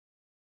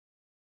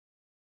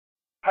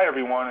Hi,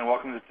 everyone, and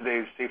welcome to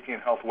today's Safety and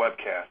Health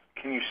webcast,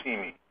 Can You See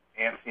Me?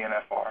 ANSI and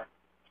FR,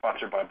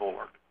 sponsored by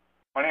Bulwark.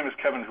 My name is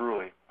Kevin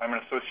Drewley. I'm an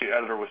associate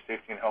editor with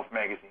Safety and Health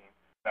magazine,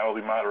 and I will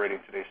be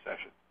moderating today's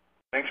session.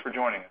 Thanks for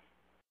joining us.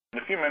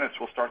 In a few minutes,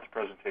 we'll start the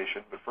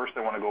presentation, but first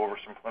I want to go over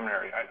some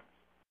preliminary items.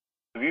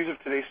 The views of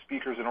today's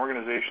speakers and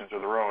organizations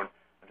are their own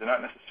and do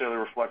not necessarily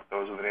reflect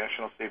those of the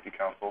National Safety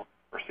Council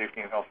or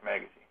Safety and Health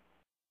magazine.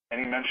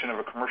 Any mention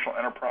of a commercial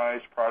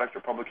enterprise, product,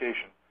 or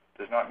publication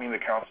does not mean the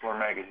council or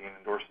magazine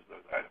endorses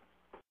those items.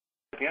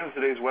 At the end of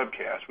today's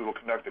webcast, we will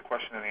conduct a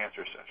question and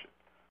answer session.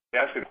 To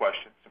ask a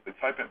question, simply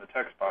type it in the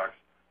text box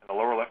in the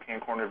lower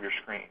left-hand corner of your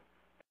screen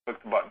and click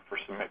the button for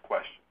Submit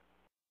Question.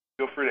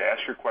 Feel free to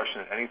ask your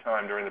question at any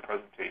time during the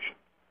presentation.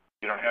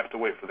 You don't have to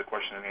wait for the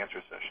question and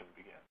answer session to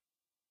begin.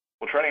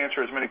 We'll try to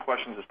answer as many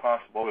questions as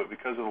possible, but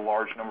because of the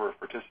large number of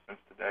participants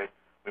today,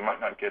 we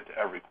might not get to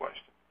every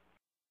question.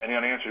 Any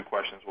unanswered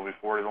questions will be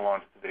forwarded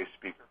along to today's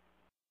speaker.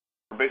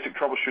 For basic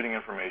troubleshooting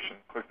information,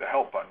 click the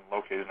Help button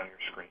located on your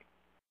screen.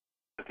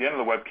 At the end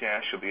of the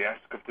webcast, you'll be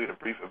asked to complete a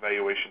brief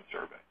evaluation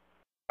survey.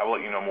 I will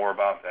let you know more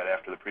about that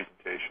after the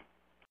presentation.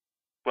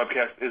 The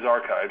webcast is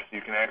archived, so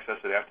you can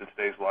access it after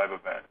today's live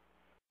event.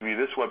 To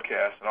view this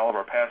webcast and all of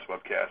our past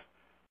webcasts,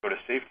 go to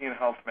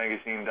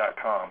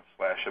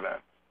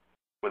safetyandhealthmagazine.com/events.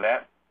 With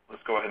that,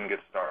 let's go ahead and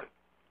get started.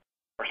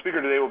 Our speaker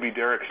today will be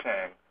Derek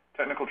Sang,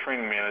 Technical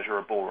Training Manager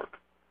at Bulwark.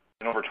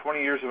 In over 20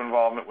 years of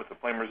involvement with the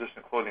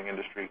flame-resistant clothing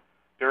industry,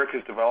 Derek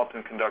has developed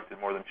and conducted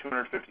more than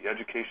 250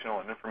 educational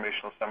and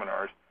informational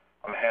seminars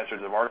on the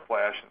hazards of arc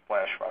flash and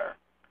flash fire.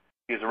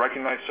 He is a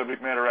recognized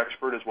subject matter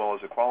expert as well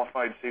as a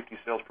qualified safety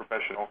sales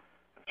professional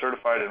and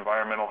certified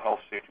environmental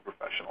health safety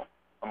professional,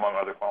 among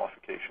other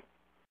qualifications.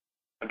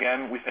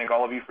 Again, we thank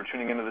all of you for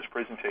tuning into this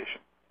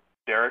presentation.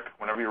 Derek,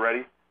 whenever you're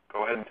ready,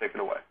 go ahead and take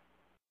it away.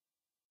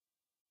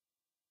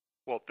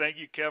 Well, thank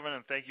you, Kevin,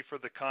 and thank you for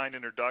the kind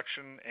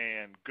introduction,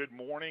 and good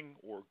morning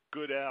or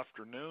good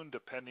afternoon,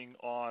 depending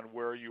on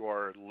where you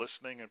are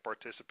listening and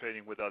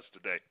participating with us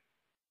today.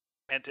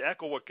 And to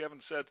echo what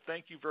Kevin said,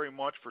 thank you very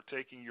much for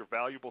taking your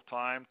valuable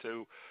time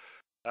to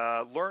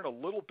learn a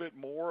little bit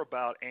more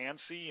about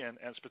ANSI and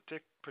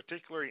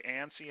particularly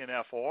ANSI and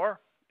FR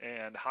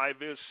and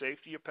high-vis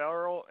safety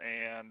apparel,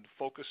 and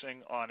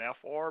focusing on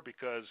FR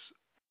because,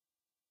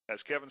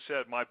 as Kevin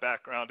said, my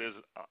background is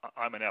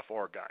I'm an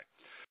FR guy.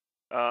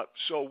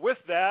 So with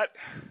that,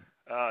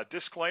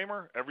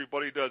 disclaimer,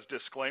 everybody does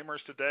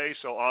disclaimers today,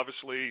 so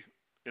obviously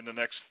in the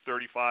next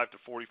 35 to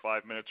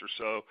 45 minutes or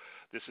so,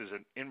 this is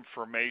an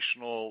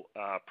informational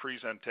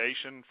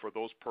presentation for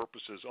those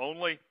purposes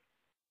only,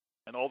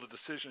 and all the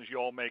decisions you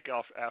all make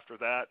after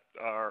that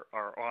are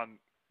on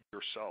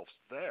yourselves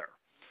there.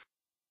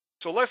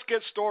 So let's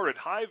get started.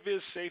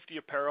 High-vis safety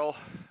apparel,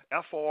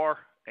 FR,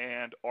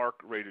 and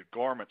ARC-rated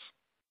garments.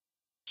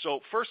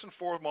 So first and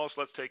foremost,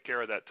 let's take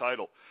care of that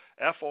title.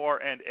 FR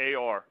and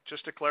AR,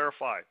 just to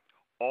clarify,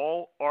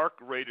 all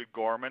ARC-rated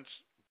garments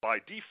by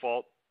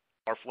default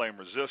are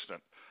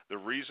flame-resistant. The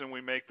reason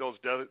we make those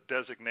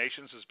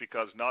designations is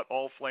because not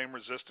all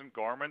flame-resistant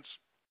garments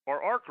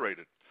are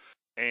ARC-rated.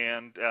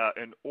 And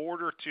in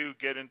order to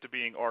get into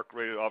being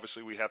ARC-rated,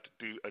 obviously we have to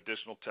do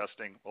additional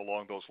testing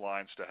along those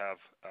lines to have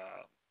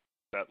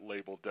that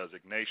label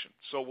designation.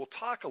 So we'll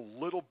talk a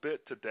little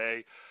bit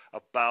today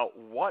about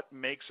what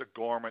makes a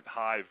garment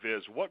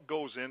high-vis, what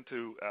goes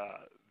into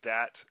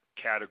that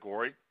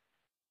category.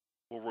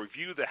 We'll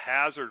review the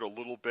hazard a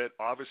little bit,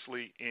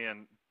 obviously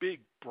in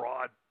big,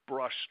 broad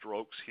brush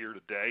strokes here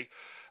today,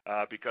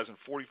 because in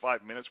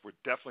 45 minutes we're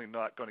definitely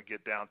not going to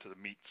get down to the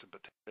meats and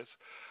potatoes.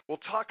 We'll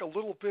talk a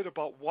little bit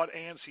about what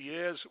ANSI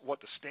is,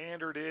 what the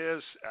standard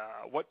is,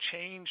 what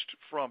changed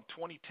from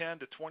 2010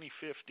 to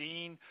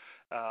 2015,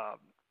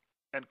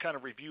 and kind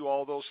of review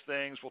all those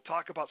things. We'll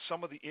talk about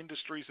some of the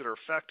industries that are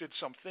affected,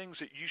 some things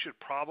that you should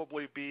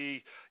probably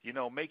be,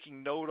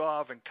 making note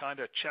of and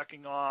kind of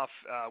checking off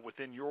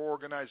within your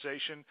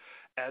organization,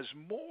 as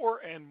more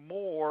and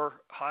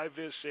more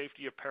high-vis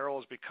safety apparel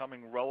is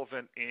becoming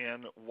relevant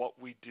in what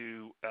we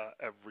do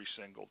every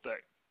single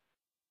day.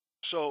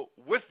 So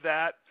with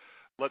that,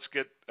 let's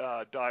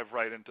dive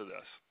right into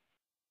this.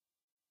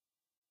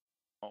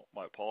 Oh,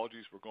 my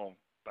apologies, we're going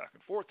back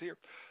and forth here.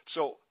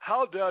 So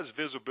how does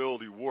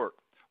visibility work?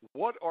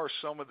 What are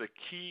some of the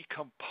key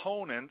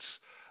components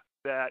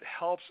that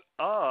helps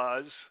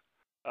us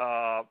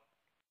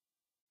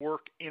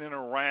work in and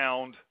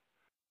around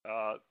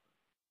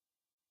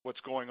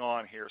what's going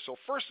on here? So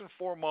first and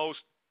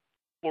foremost,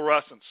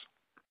 fluorescence.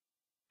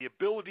 The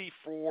ability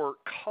for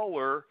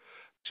color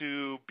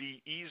to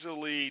be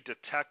easily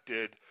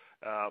detected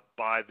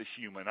by the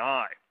human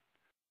eye.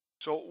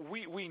 So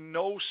we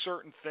know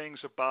certain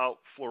things about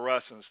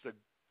fluorescence.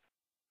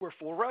 Where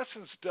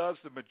fluorescence does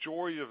the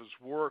majority of its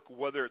work,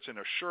 whether it's in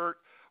a shirt,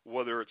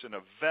 whether it's in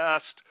a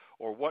vest,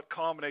 or what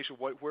combination,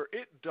 where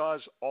it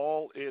does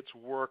all its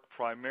work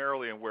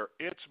primarily and where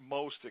it's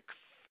most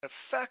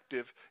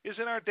effective is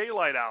in our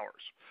daylight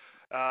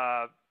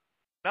hours.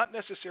 Not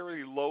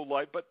necessarily low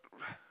light, but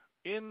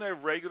in the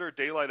regular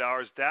daylight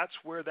hours, that's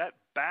where that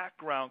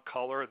background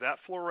color, that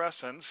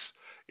fluorescence,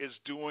 is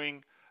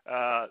doing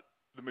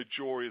the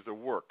majority of the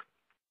work.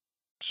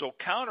 So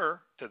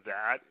counter to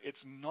that, it's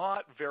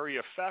not very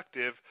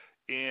effective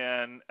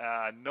in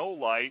no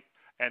light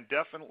and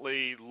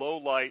definitely low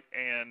light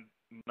and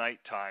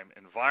nighttime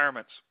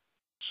environments.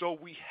 So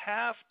we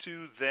have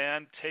to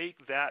then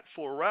take that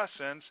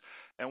fluorescence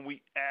and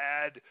we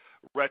add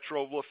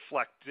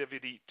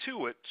retroreflectivity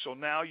to it. So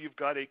now you've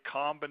got a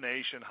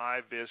combination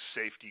high-vis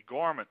safety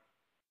garment.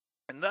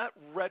 And that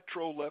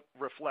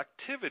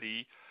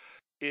retroreflectivity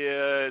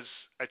is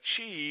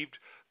achieved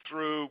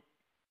through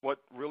what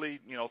really,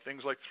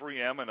 things like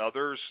 3M and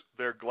others,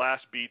 their glass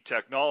bead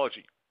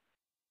technology.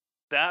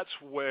 That's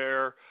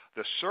where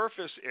the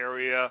surface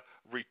area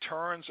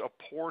returns a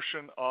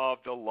portion of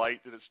the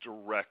light that is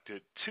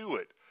directed to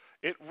it.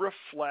 It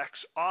reflects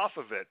off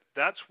of it.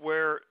 That's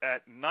where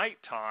at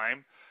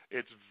nighttime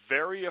it's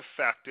very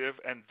effective,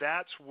 and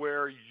that's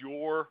where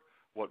your,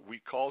 what we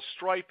call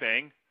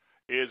striping,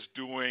 is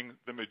doing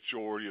the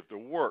majority of the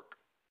work.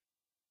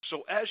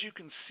 So as you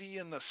can see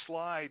in the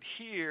slide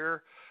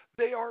here,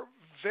 they are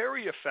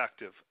very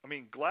effective. I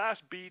mean, glass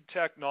bead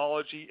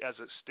technology as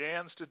it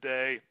stands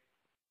today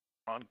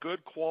on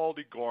good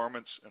quality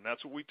garments, and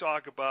that's what we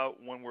talk about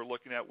when we're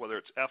looking at whether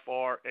it's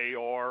FR,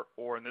 AR,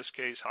 or in this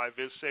case,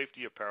 high-vis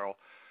safety apparel.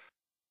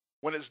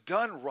 When it's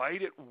done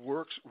right, it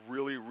works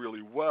really,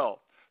 really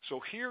well. So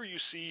here you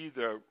see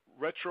the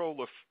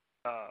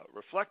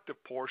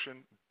reflective portion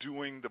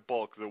doing the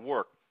bulk of the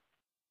work.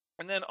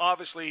 And then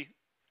obviously,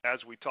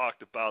 as we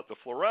talked about, the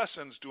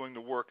fluorescence doing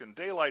the work in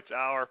daylight's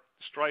hour,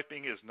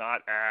 striping is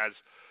not as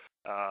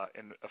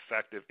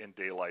effective in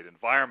daylight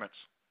environments.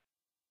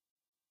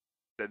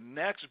 The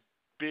next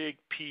big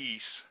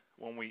piece,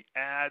 when we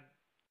add,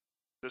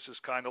 this is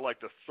kind of like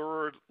the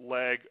third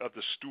leg of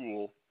the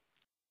stool.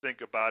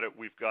 Think about it.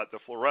 We've got the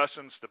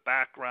fluorescence, the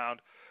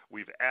background.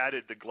 We've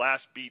added the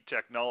glass bead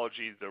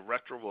technology, the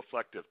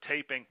retroreflective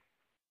taping.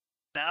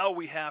 Now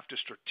we have to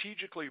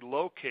strategically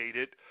locate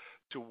it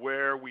to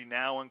where we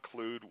now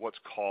include what's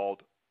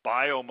called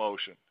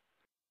biomotion.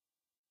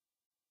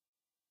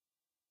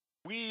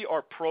 We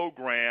are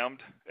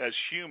programmed as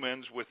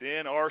humans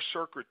within our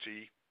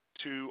circuitry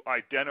to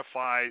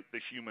identify the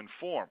human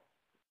form.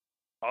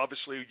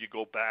 Obviously, you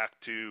go back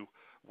to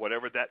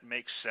whatever that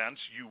makes sense.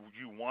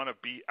 You want to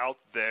be out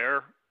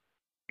there,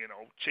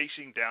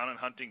 chasing down and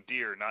hunting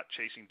deer, not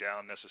chasing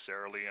down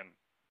necessarily and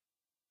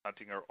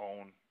hunting our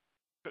own.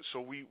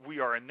 So we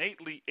are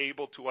innately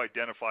able to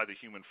identify the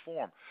human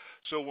form.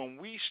 So when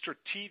we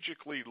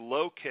strategically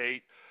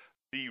locate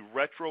the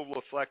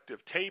retroreflective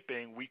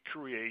taping, we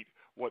create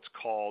what's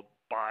called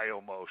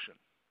biomotion.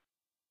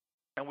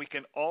 And we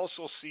can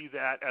also see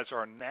that as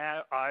our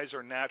eyes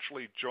are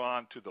naturally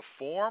drawn to the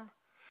form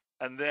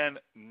and then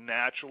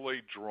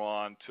naturally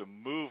drawn to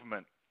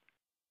movement.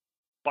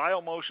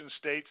 Biomotion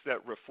states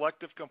that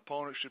reflective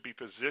components should be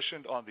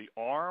positioned on the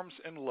arms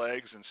and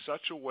legs in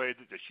such a way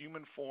that the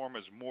human form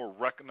is more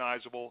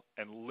recognizable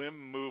and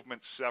limb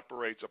movement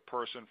separates a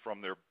person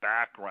from their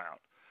background.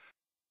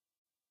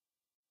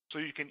 So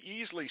you can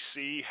easily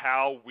see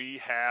how we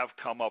have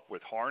come up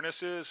with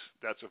harnesses.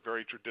 That's a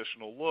very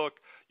traditional look.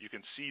 You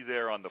can see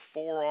there on the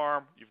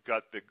forearm, you've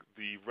got the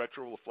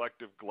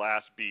retroreflective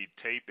glass bead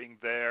taping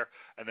there,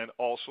 and then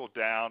also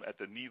down at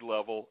the knee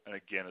level and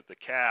again at the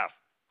calf.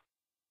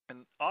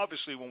 And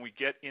obviously when we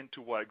get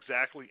into what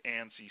exactly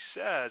ANSI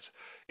says,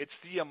 it's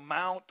the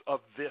amount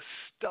of this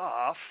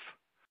stuff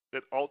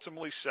that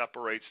ultimately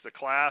separates the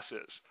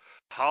classes.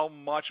 How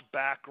much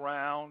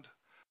background,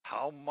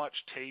 how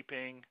much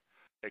taping,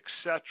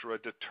 etc.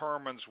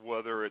 determines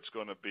whether it's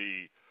going to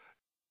be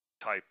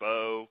type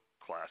O,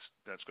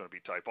 that's going to be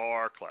type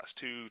R, class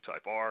 2,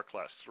 type R,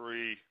 class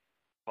 3,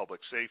 public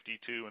safety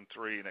 2 and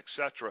 3, and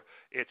etc.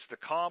 It's the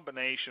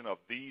combination of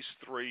these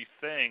three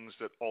things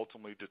that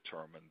ultimately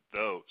determine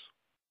those.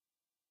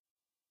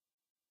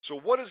 So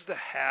what is the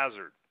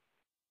hazard?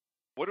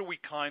 What are we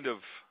kind of,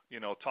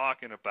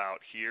 talking about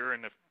here?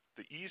 And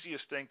the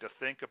easiest thing to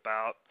think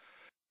about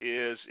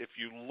is if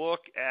you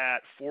look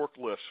at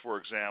forklifts, for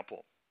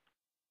example.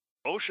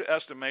 OSHA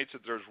estimates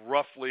that there's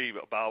roughly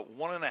about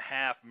 1.5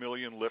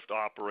 million lift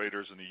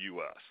operators in the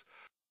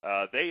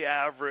U.S. They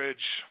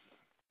average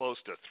close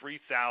to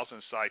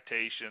 3,000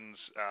 citations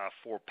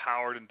for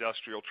powered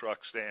industrial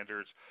truck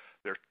standards.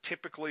 They're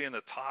typically in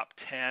the top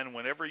 10.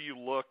 Whenever you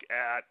look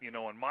at, in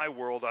my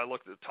world, I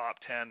look at the top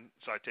 10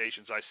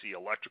 citations. I see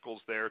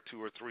electricals there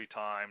 2 or 3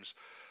 times,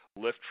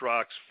 lift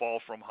trucks, fall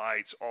from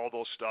heights, all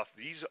those stuff.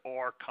 These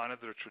are kind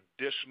of the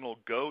traditional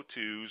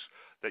go-tos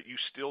that you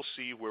still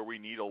see where we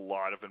need a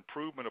lot of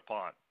improvement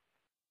upon.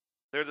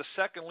 They're the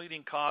second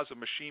leading cause of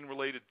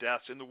machine-related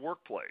deaths in the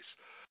workplace.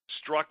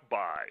 Struck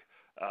by,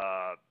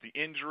 the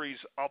injuries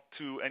up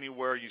to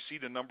anywhere, you see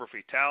the number of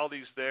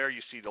fatalities there,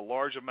 you see the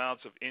large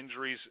amounts of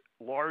injuries,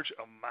 large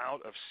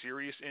amount of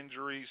serious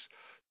injuries,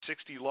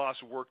 60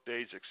 lost work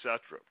days,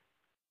 etc.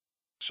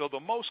 So the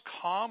most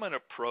common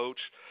approach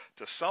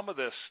to some of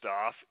this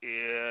stuff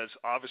is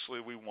obviously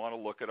we want to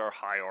look at our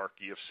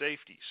hierarchy of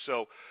safety.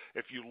 So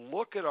if you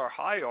look at our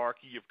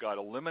hierarchy, you've got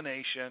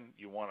elimination,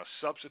 you want to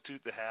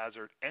substitute the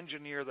hazard,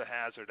 engineer the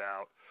hazard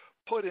out,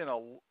 put in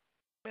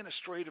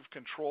administrative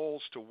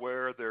controls to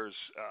where there's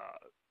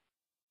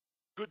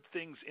good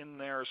things in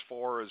there as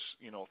far as,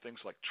 things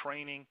like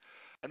training.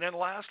 And then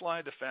last line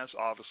of defense,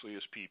 obviously,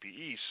 is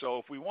PPE. So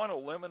if we want to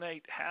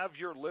eliminate, have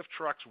your lift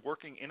trucks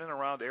working in and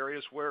around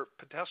areas where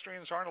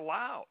pedestrians aren't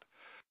allowed.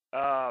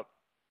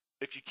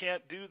 If you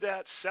can't do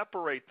that,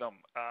 separate them.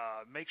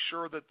 Make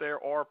sure that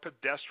there are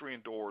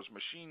pedestrian doors,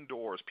 machine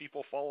doors,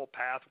 people follow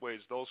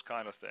pathways, those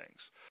kind of things.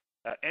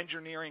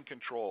 Engineering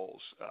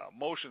controls,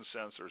 motion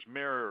sensors,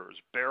 mirrors,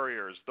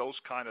 barriers, those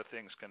kind of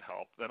things can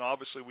help. Then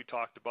obviously we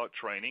talked about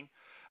training.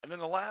 And then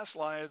the last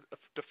line of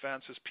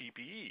defense is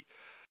PPE.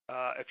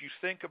 If you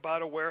think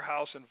about a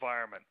warehouse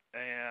environment,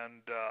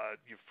 and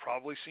you've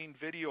probably seen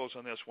videos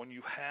on this, when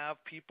you have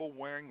people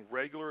wearing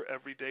regular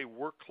everyday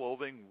work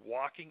clothing,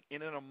 walking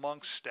in and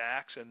amongst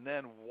stacks, and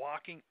then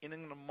walking in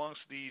and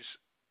amongst these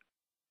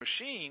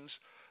machines,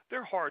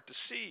 they're hard to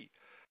see.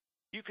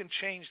 You can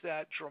change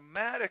that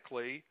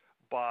dramatically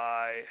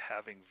by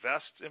having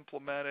vests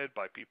implemented,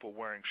 by people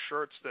wearing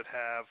shirts that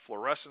have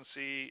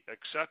fluorescency,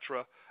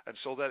 etc. And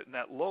so that in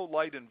that low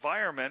light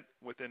environment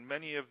within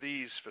many of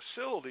these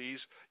facilities,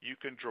 you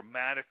can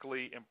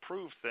dramatically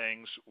improve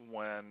things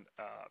when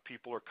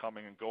people are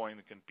coming and going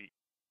and can be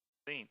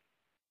seen.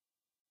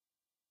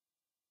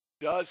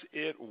 Does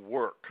it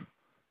work?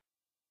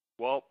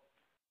 Well,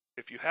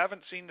 if you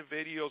haven't seen the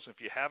videos,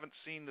 if you haven't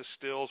seen the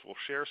stills, we'll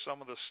share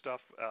some of the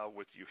stuff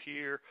with you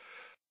here.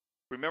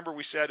 Remember,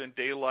 we said in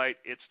daylight,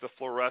 it's the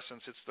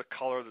fluorescence, it's the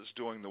color that's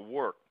doing the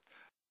work.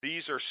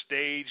 These are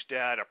staged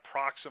at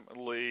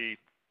approximately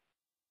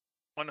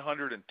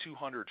 100 and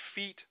 200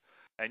 feet,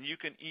 and you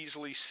can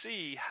easily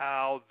see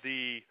how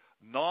the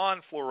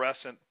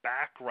non-fluorescent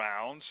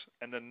backgrounds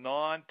and the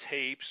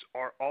non-tapes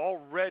are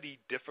already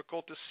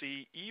difficult to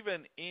see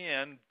even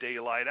in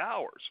daylight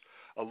hours.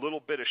 A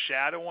little bit of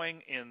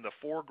shadowing in the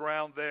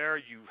foreground there.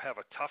 You have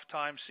a tough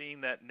time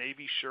seeing that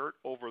navy shirt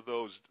over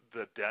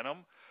the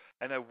denim.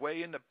 And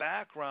away in the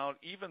background,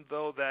 even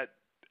though that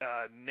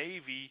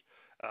navy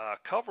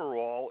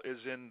coverall is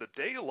in the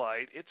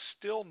daylight, it's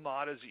still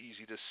not as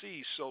easy to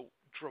see. So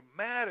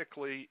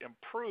dramatically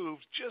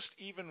improved just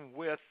even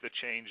with the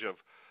change of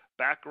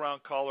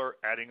background color,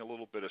 adding a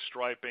little bit of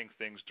striping,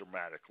 things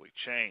dramatically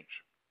change.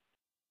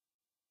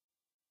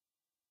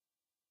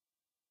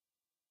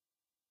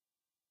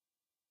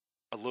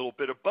 A little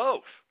bit of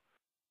both.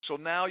 So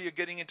now you're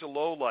getting into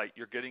low light,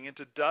 you're getting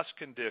into dusk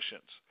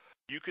conditions.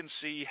 You can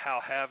see how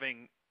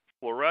having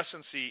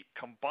fluorescency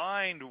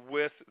combined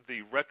with the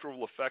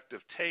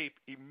retroreflective tape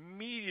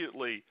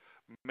immediately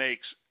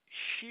makes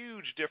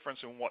huge difference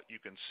in what you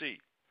can see.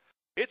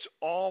 It's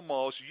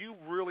almost, you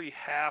really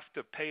have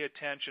to pay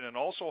attention and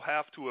also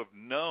have to have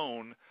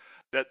known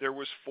that there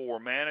was 4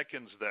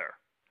 mannequins there.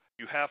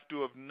 You have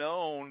to have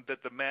known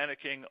that the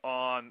mannequin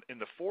in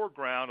the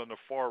foreground on the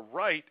far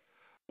right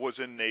was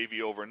in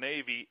navy over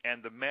navy,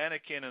 and the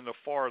mannequin in the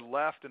far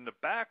left in the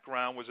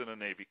background was in a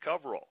navy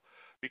coverall,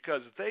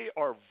 because they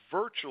are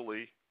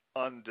virtually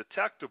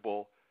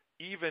undetectable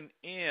even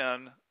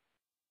in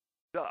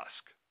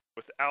dusk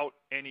without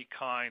any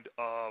kind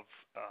of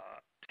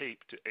tape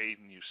to aid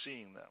in you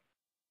seeing them.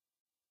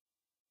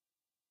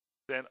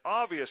 Then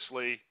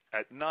obviously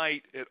at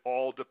night it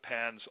all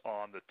depends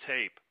on the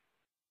tape.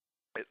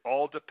 It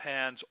all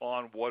depends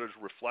on what is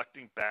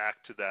reflecting back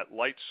to that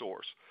light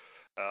source,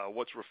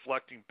 what's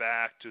reflecting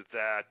back to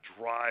that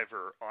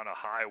driver on a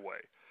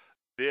highway.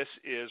 This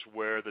is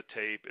where the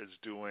tape is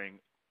doing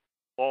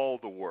all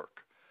the work,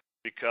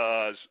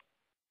 because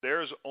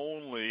there's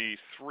only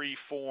 3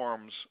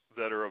 forms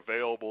that are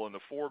available in the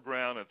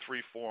foreground and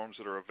 3 forms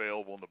that are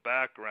available in the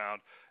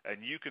background,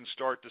 and you can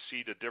start to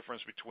see the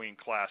difference between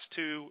Class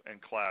 2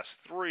 and Class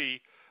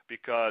 3,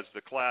 because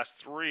the Class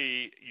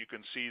 3, you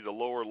can see the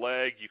lower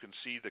leg, you can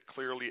see the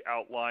clearly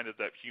outline of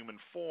that human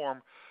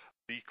form.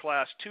 The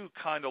Class 2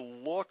 kind of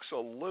looks a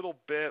little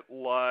bit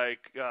like,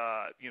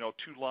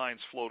 2 lines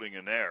floating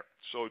in air.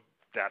 So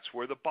that's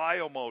where the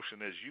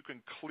biomotion is. You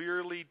can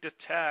clearly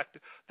detect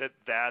that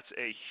that's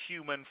a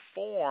human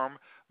form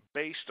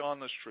based on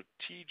the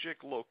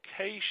strategic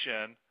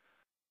location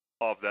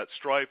of that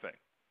striping.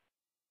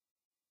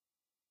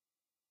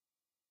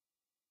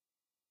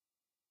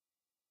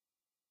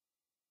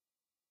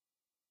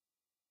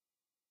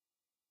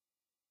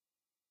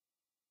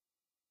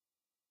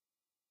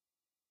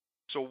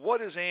 So what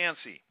is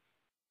ANSI?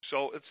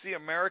 So it's the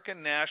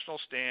American National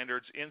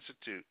Standards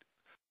Institute.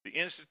 The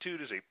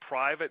Institute is a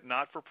private,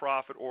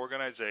 not-for-profit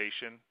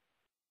organization,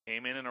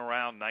 came in and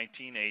around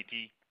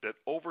 1980, that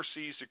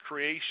oversees the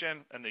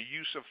creation and the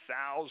use of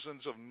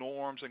thousands of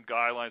norms and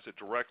guidelines that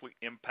directly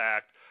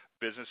impact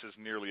businesses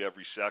in nearly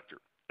every sector.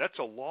 That's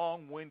a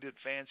long-winded,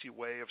 fancy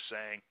way of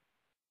saying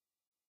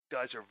you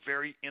guys are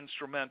very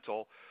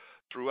instrumental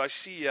through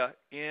ICEA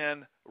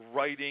in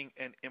writing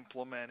and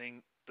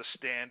implementing the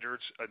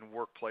standards in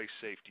workplace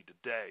safety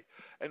today.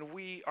 And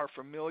we are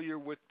familiar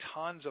with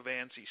tons of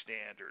ANSI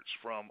standards,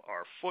 from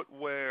our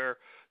footwear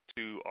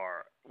to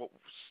our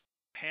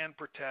hand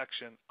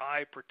protection,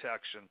 eye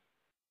protection,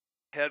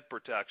 head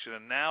protection,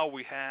 and now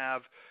we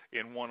have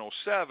in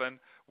 107,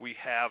 we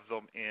have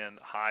them in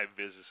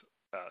high-vis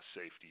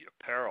safety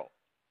apparel.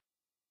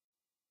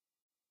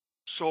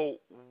 So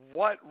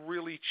what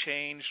really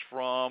changed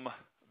from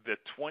the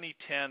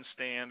 2010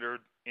 standard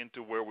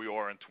into where we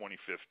are in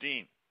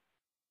 2015?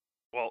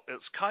 Well,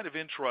 it's kind of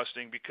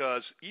interesting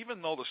because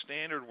even though the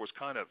standard was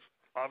kind of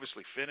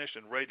obviously finished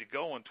and ready to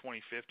go in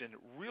 2015, it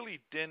really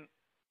didn't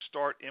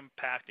start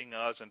impacting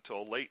us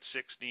until late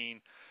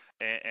 16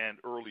 and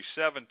early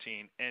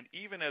 17. And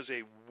even as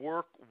a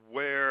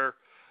workwear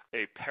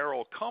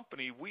apparel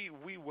company, we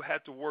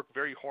had to work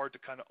very hard to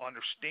kind of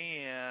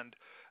understand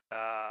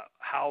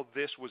how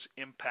this was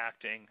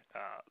impacting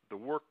the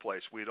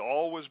workplace. We'd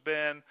always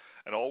been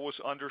and always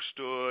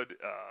understood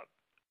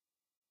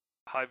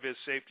high-vis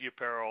safety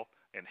apparel,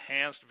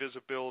 enhanced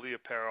visibility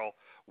apparel,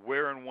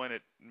 where and when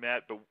it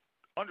met, but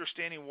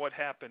understanding what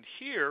happened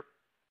here,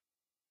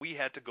 we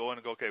had to go in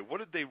and go, okay, what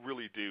did they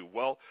really do?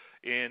 Well,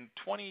 in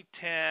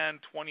 2010,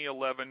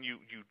 2011, you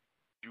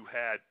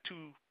had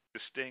two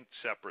distinct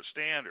separate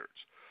standards.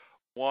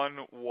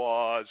 One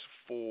was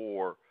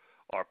for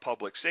our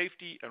public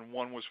safety, and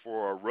one was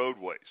for our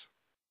roadways.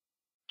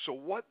 So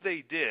what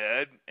they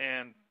did,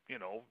 and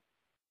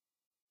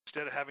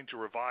instead of having to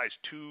revise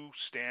two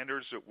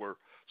standards that were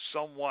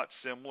somewhat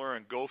similar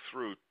and go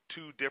through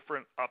two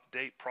different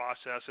update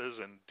processes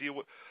and deal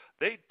with,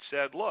 they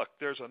said, look,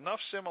 there's enough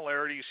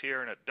similarities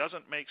here, and it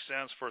doesn't make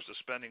sense for us to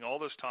spending all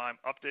this time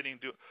updating.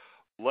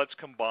 Let's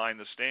combine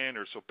the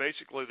standards. So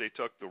basically, they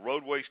took the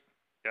roadway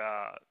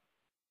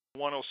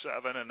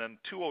 107 and then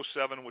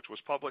 207, which was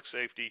public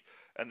safety,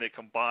 and they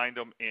combined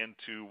them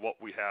into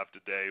what we have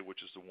today,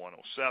 which is the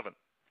 107.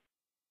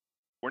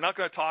 We're not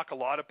going to talk a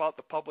lot about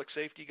the public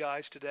safety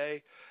guys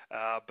today,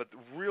 but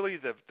really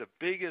the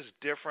biggest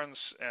difference,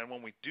 and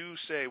when we do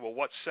say, well,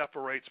 what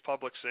separates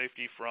public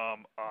safety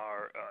from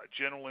our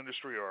general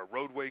industry or our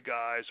roadway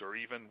guys, or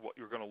even what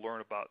you're going to learn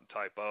about in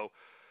Type O,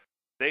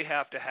 they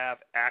have to have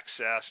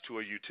access to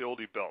a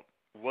utility belt,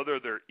 whether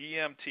they're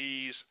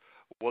EMTs,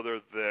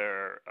 whether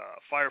they're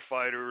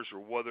firefighters, or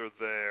whether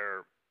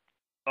they're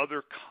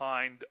other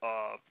kind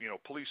of,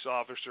 police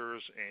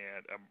officers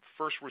and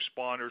first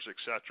responders,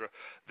 etc.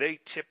 They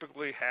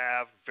typically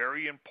have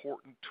very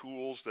important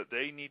tools that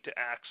they need to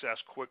access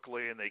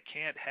quickly, and they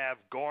can't have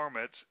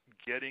garments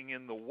getting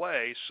in the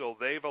way, so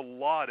they've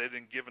allotted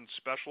and given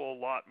special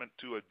allotment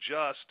to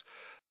adjust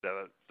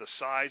the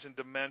size and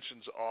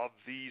dimensions of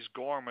these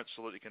garments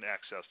so that they can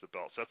access the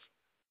belts. That's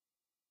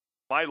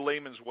my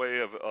layman's way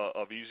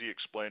of easy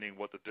explaining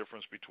what the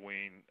difference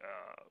between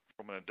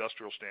from an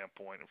industrial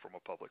standpoint and from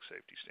a public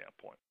safety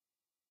standpoint.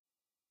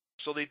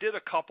 So they did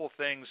a couple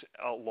things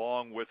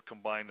along with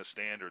combine the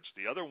standards.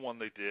 The other one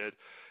they did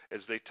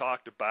is they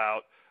talked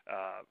about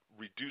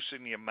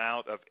reducing the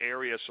amount of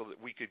area so that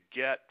we could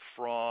get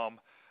from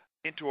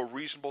into a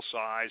reasonable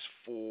size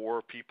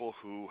for people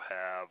who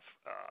have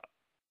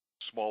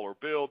smaller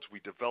builds. We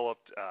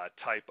developed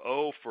Type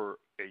O for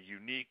a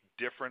unique,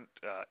 different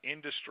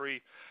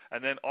industry.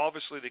 And then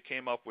obviously they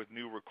came up with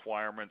new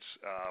requirements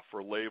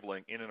for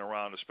labeling in and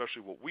around,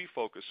 especially what we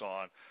focus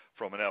on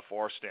from an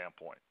FR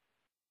standpoint.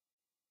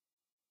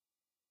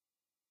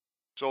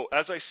 So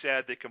as I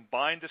said, they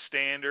combined the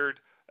standard.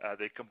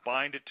 They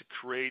combined it to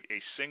create a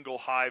single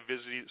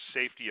high-vis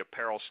safety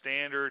apparel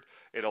standard.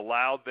 It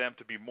allowed them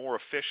to be more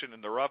efficient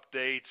in their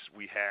updates.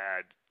 We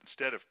had,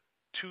 instead of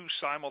two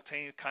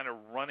simultaneous kind of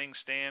running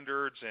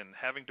standards and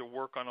having to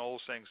work on all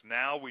those things,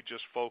 now we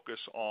just focus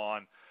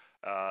on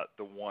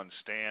the one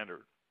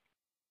standard.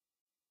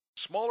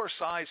 Smaller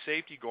size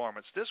safety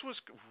garments. This was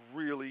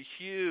really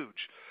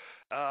huge.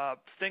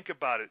 Think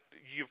about it.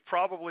 You've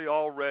probably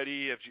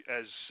already,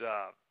 as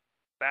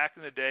back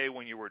in the day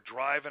when you were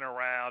driving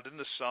around in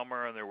the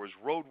summer and there was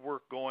road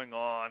work going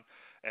on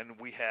and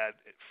we had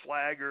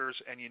flaggers,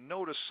 and you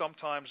notice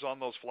sometimes on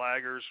those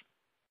flaggers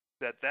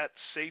that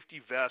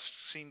safety vest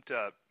seemed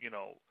to,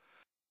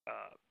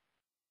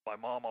 my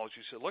mom always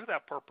used to say, look at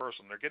that poor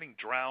person. They're getting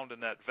drowned in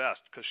that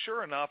vest. Because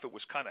sure enough, it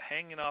was kind of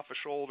hanging off a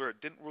shoulder.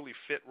 It didn't really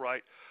fit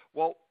right.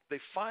 Well, they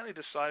finally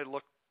decided,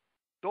 look,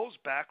 those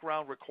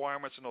background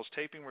requirements and those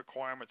taping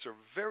requirements are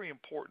very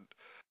important.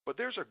 But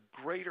there's a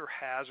greater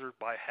hazard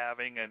by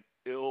having an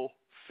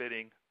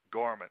ill-fitting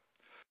garment.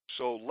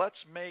 So let's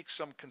make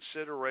some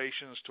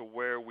considerations to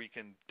where we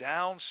can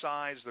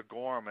downsize the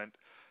garment,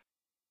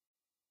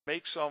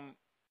 make some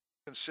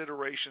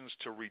considerations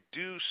to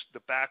reduce the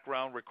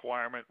background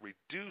requirement,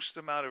 reduce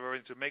the amount of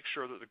everything to make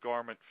sure that the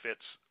garment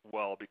fits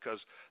well, because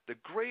the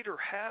greater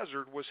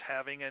hazard was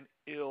having an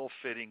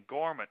ill-fitting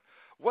garment.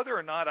 Whether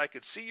or not I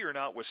could see or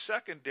not was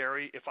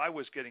secondary. If I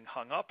was getting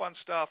hung up on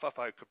stuff, if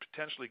I could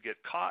potentially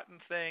get caught in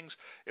things,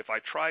 if I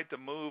tried to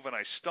move and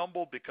I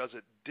stumbled because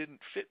it didn't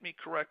fit me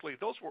correctly,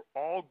 those were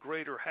all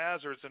greater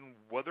hazards than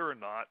whether or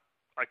not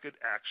I could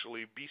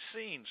actually be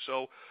seen.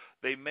 So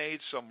they made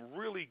some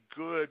really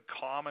good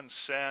common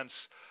sense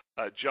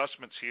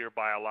adjustments here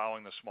by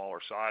allowing the smaller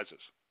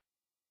sizes.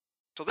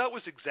 So that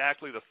was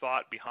exactly the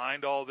thought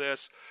behind all this.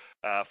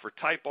 For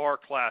Type R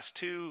Class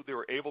 2, they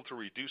were able to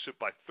reduce it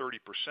by 30%,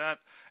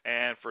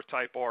 and for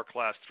Type R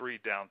Class 3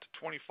 down to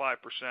 25%.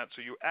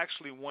 So you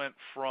actually went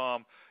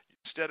from,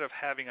 instead of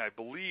having, I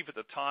believe at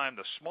the time,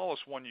 the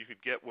smallest one you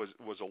could get was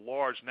a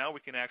large, now we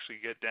can actually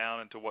get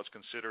down into what's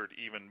considered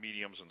even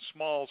mediums and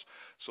smalls,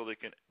 so they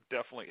can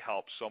definitely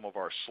help some of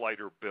our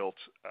slighter built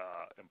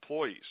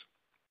employees.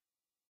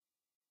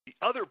 The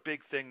other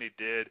big thing they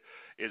did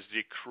is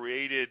they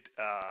created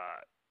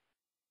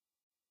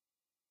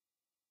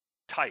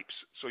types.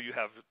 So you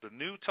have the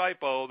new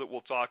Type O that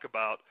we'll talk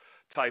about,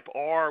 Type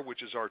R,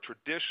 which is our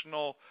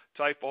traditional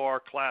Type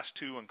R Class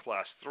 2 and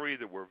Class 3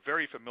 that we're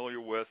very familiar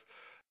with.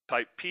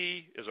 Type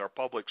P is our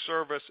public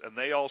service, and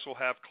they also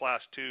have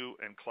Class 2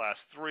 and Class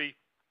 3.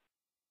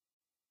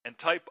 And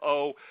Type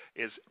O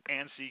is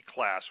ANSI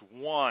Class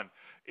 1.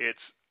 It's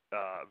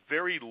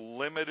very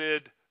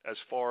limited as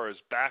far as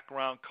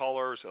background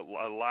colors. It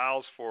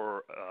allows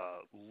for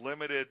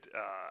limited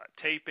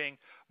taping,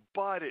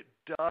 but it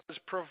does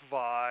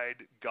provide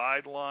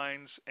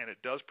guidelines, and it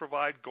does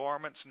provide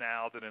garments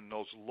now that in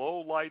those low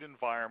light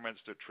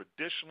environments that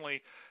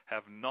traditionally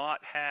have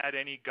not had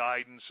any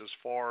guidance as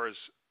far as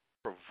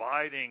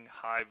providing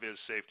high-vis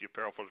safety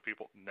apparel for the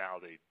people, now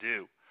they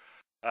do.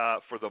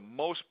 For the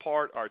most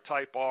part, our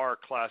Type R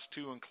Class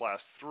 2 and Class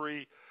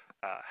 3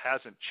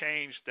 hasn't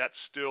changed. That's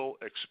still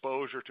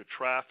exposure to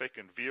traffic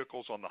and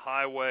vehicles on the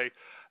highway.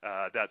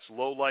 That's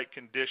low light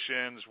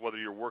conditions, whether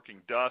you're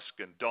working dusk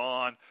and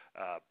dawn,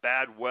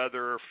 bad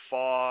weather,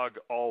 fog,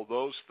 all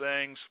those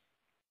things.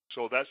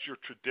 So that's your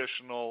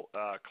traditional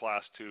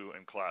Class 2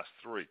 and Class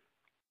 3.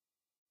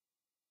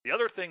 The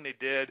other thing they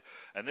did,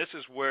 and this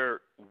is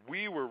where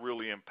we were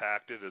really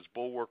impacted as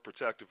Bulwark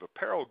Protective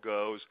Apparel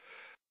goes,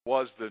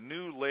 was the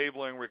new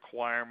labeling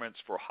requirements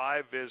for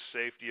high-vis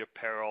safety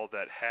apparel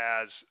that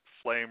has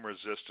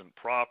flame-resistant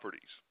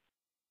properties.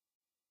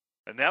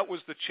 And that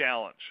was the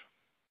challenge,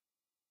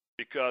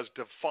 because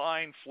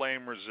define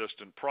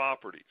flame-resistant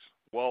properties.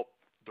 Well,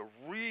 the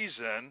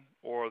reason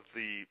or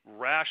the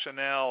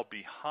rationale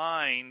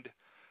behind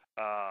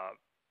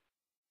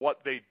what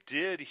they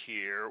did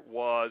here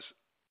was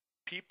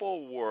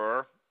people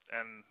were,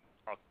 and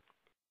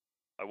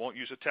I won't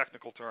use a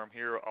technical term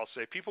here, I'll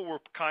say people were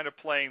kind of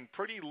playing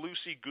pretty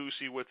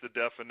loosey-goosey with the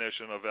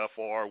definition of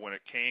FR when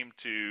it came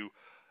to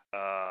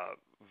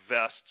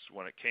vests,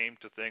 when it came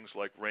to things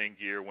like rain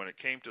gear, when it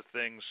came to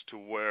things to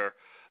where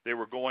they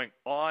were going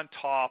on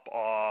top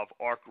of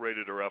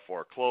ARC-rated or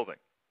FR clothing.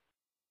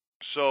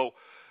 So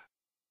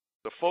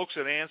the folks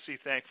at ANSI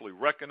thankfully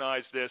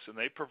recognize this, and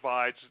they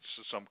provide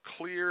some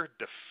clear,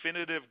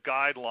 definitive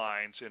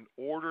guidelines in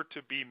order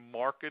to be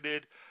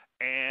marketed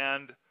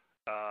and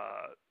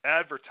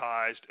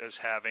advertised as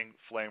having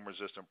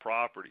flame-resistant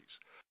properties.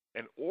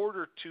 In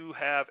order to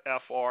have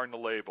FR in the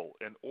label,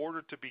 in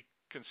order to be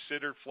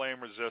considered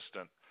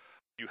flame-resistant,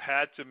 you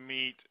had to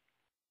meet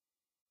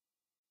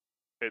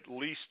at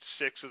least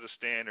 6 of the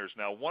standards.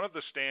 Now, one of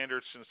the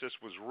standards, since this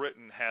was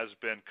written, has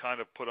been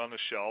kind of put on the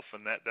shelf,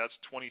 and that's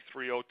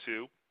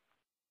 2302.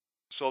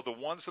 So the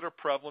ones that are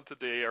prevalent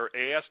today are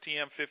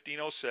ASTM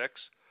 1506.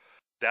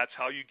 That's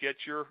how you get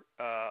your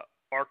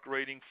ARC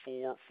rating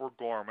for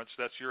garments.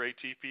 That's your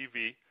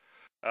ATPV.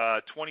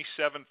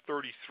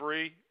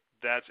 2733,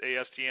 that's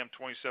ASTM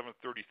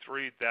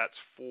 2733. That's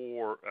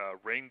for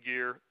rain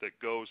gear that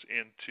goes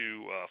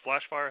into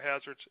flash fire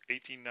hazards.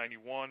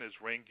 1891 is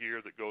rain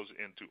gear that goes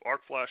into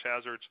arc flash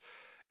hazards.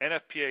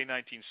 NFPA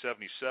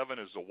 1977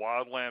 is the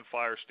wildland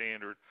fire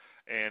standard,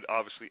 and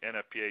obviously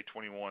NFPA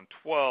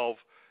 2112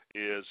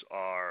 is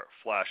our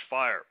flash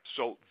fire.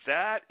 So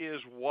that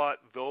is what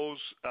those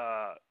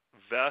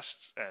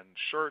vests and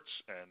shirts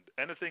and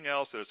anything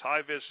else that is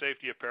high-vis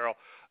safety apparel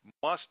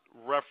must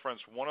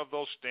reference one of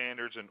those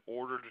standards in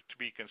order to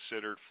be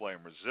considered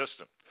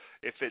flame-resistant.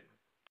 If it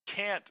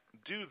can't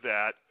do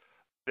that,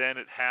 then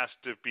it has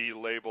to be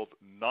labeled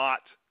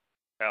not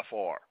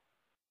FR.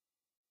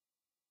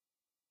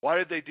 Why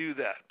did they do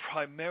that?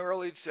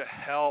 Primarily to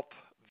help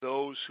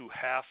those who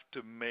have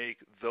to make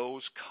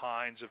those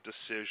kinds of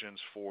decisions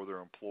for their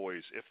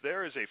employees. If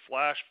there is a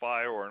flash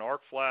fire or an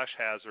arc flash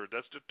hazard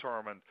that's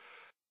determined,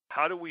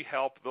 how do we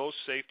help those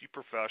safety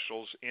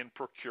professionals in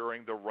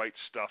procuring the right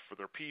stuff for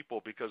their people?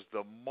 Because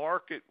the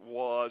market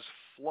was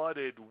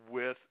flooded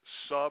with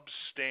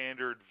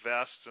substandard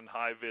vests and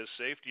high-vis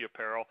safety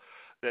apparel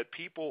that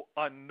people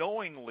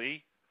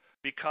unknowingly,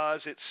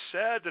 because it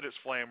said that it's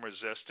flame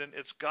resistant,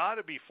 it's got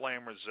to be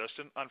flame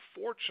resistant.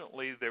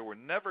 Unfortunately, they were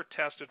never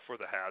tested for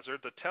the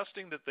hazard. The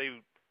testing that they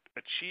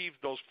achieved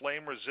those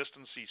flame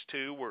resistancies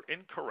to were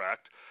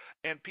incorrect,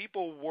 and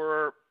people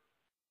were,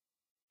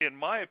 in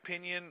my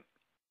opinion,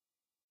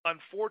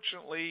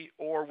 unfortunately,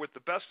 or with the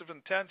best of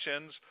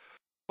intentions,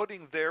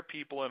 putting their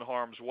people in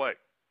harm's way.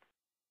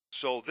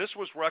 So this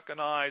was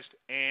recognized,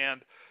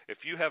 and if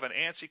you have an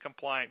ANSI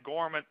compliant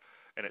garment,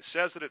 and it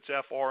says that it's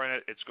FR in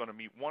it, it's going to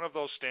meet one of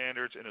those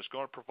standards, and it's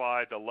going to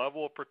provide the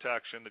level of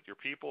protection that your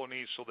people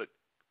need so that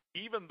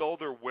even though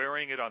they're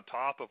wearing it on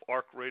top of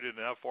ARC-rated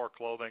and FR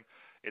clothing,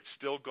 it's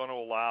still going to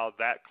allow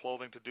that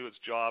clothing to do its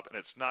job, and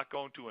it's not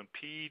going to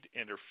impede,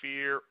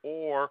 interfere,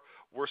 or,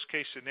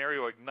 worst-case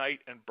scenario, ignite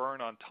and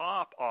burn on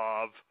top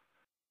of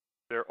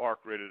their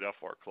ARC-rated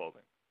FR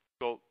clothing.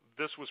 So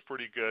this was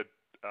pretty good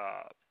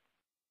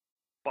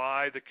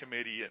by the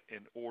committee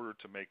in order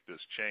to make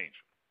this change.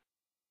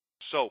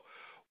 So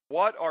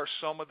what are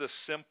some of the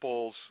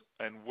simples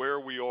and where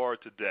we are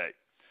today?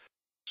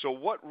 So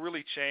what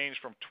really changed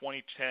from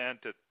 2010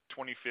 to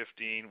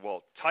 2015?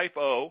 Well, Type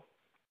O,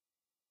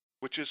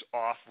 which is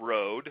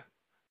off-road,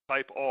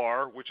 Type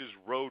R, which is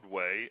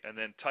roadway, and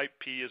then Type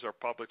P is our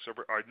public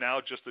server, are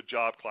now just the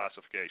job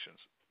classifications.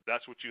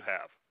 That's what you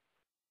have.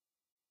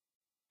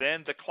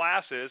 Then the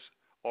classes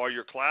are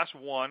your Class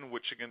 1,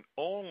 which can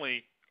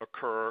only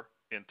occur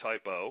in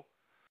Type O.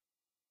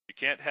 You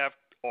can't have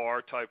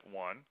R Type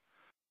 1.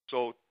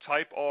 So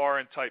Type R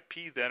and Type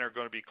P then are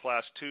going to be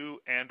Class 2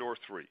 and or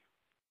 3.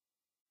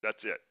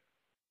 That's it.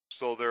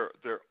 So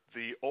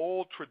the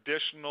old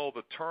traditional,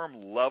 the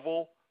term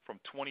level from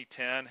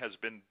 2010 has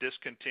been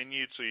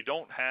discontinued. So you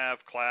don't have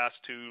Class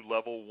 2,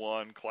 Level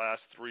 1, Class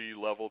 3,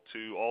 Level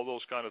 2, all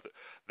those kind of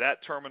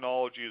that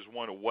terminology is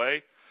went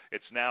away.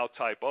 It's now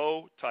Type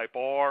O, Type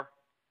R,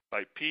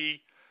 Type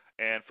P,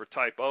 and for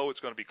Type O, it's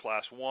going to be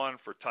Class 1.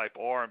 For Type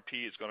R and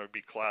P, it's going to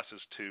be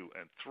Classes 2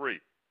 and 3.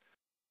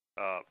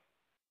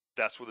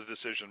 That's what the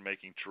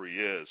decision-making tree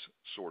is,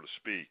 so to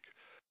speak.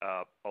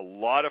 A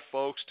lot of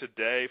folks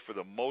today, for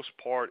the most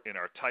part, in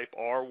our Type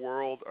R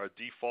world, are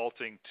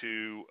defaulting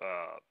to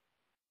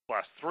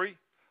Class 3.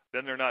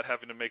 Then they're not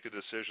having to make a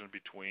decision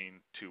between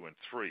 2 and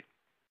 3.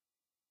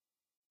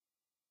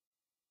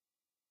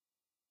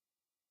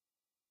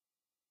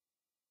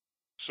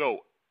 So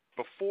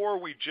before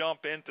we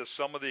jump into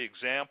some of the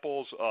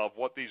examples of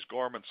what these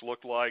garments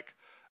look like,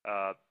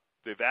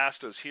 they've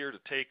asked us here to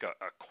take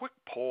a quick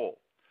poll.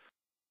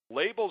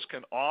 Labels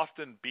can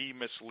often be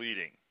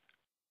misleading.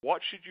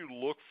 What should you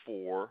look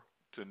for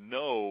to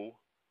know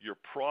your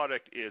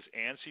product is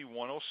ANSI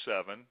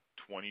 107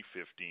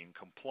 2015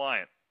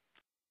 compliant?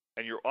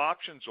 And your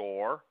options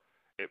are,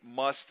 it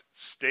must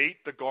state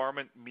the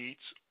garment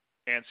meets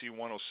ANSI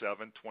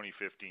 107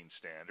 2015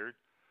 standard.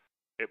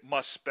 It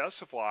must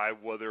specify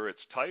whether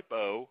it's Type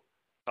O,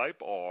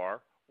 Type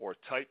R, or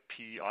Type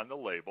P on the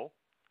label.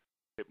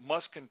 It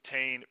must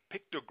contain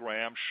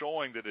pictograms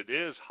showing that it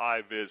is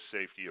high-vis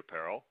safety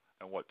apparel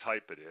and what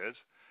type it is.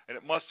 And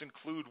it must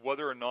include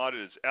whether or not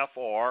it is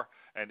FR,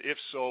 and if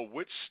so,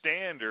 which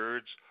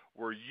standards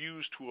were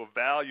used to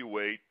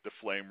evaluate the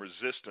flame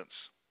resistance,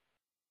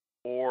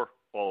 or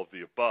all of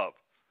the above.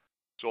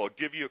 So I'll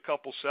give you a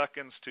couple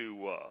seconds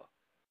to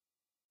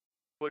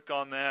click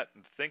on that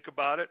and think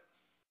about it.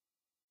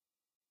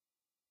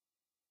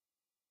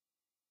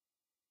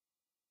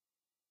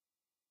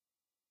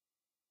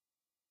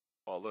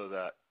 Oh, look at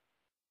that.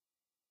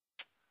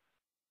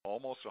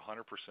 Almost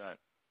 100%.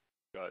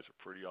 You guys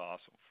are pretty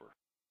awesome for.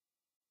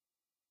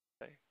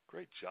 Okay,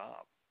 great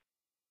job.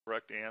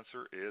 Correct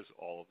answer is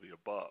all of the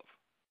above.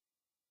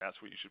 That's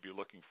what you should be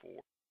looking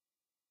for.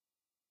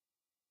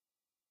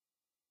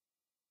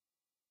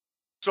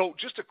 So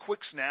just a quick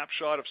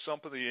snapshot of some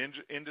of the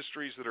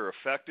industries that are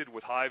affected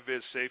with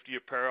high-vis safety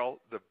apparel.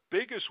 The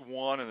biggest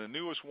one and the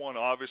newest one,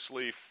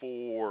 obviously,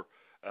 for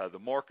the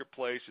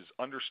marketplace is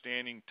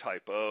understanding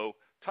Type O.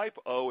 Type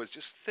O is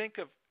just think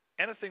of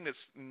anything that's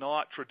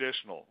not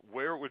traditional,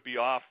 where it would be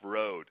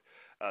off-road.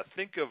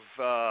 Think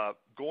of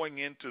going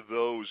into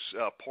those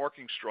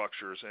parking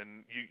structures,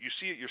 and you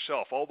see it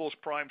yourself, all those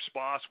prime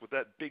spots with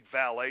that big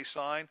valet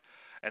sign,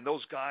 and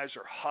those guys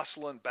are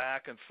hustling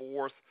back and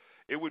forth.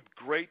 It would be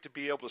great to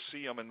be able to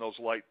see them in those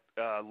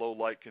low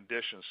light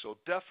conditions. So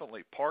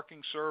definitely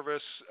parking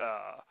service,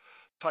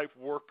 type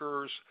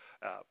workers.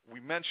 We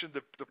mentioned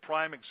the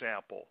prime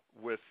example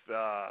with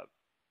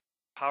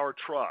power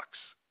trucks.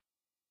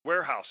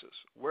 Warehouses.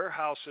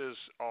 Warehouses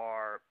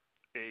are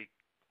a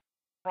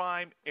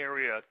prime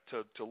area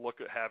to look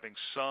at having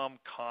some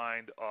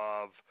kind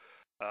of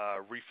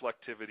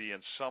reflectivity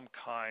and some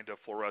kind of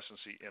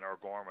fluorescency in our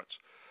garments.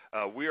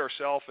 We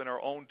ourselves in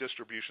our own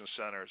distribution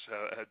centers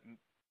had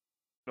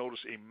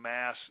noticed a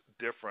mass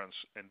difference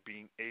in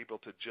being able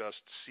to just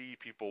see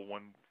people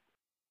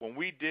when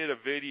we did a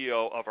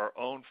video of our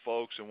own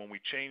folks and when we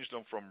changed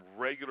them from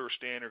regular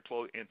standard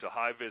clothing into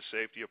high-vis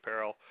safety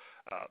apparel,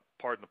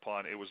 pardon the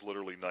pun, it was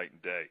literally night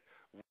and day.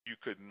 You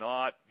could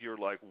not, you're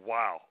like,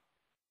 wow,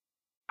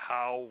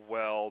 how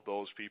well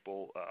those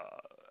people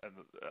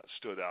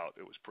stood out.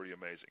 It was pretty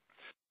amazing.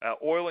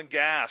 Oil and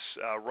gas,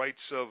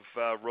 rights of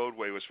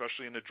roadway,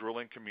 especially in the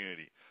drilling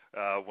community.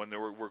 When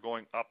we're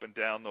going up and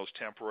down those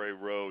temporary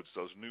roads,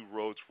 those new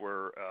roads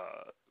where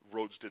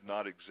roads did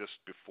not exist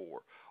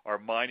before. Our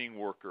mining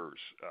workers,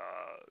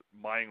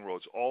 mining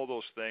roads, all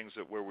those things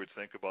that where we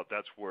think about,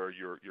 that's where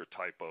your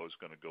Type O is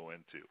going to go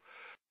into.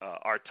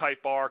 Our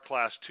Type R,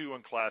 Class 2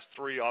 and Class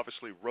 3,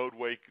 obviously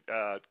roadway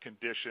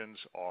conditions,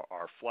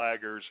 our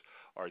flaggers,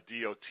 our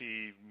DOT,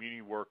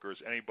 muni workers,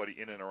 anybody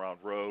in and around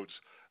roads,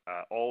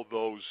 all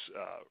those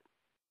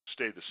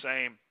stay the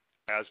same,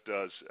 as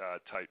does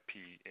Type P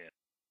in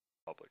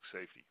public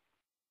safety.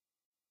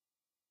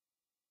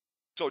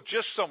 So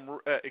just some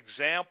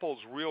examples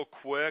real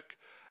quick.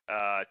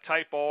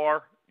 Type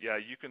R, yeah,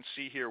 you can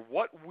see here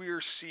what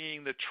we're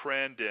seeing the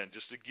trend in.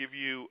 Just to give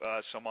you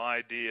some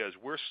ideas,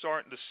 we're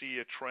starting to see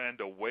a trend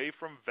away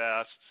from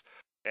vests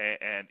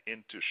and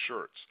into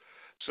shirts.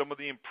 Some of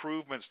the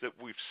improvements that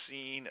we've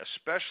seen,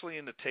 especially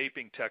in the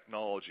taping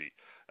technology,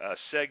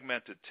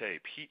 segmented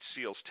tape, heat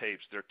seals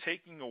tapes, they're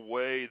taking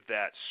away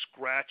that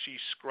scratchy,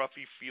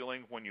 scruffy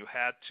feeling when you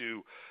had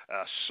to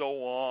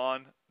sew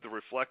on the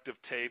reflective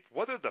tape.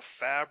 Whether the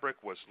fabric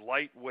was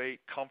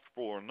lightweight,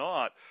 comfortable or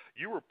not,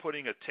 you were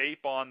putting a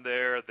tape on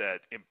there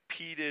that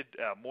impeded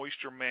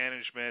moisture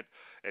management.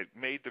 It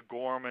made the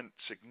garment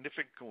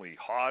significantly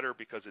hotter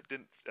because it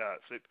didn't.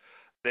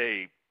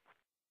 They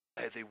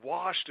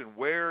washed and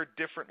wear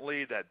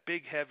differently. That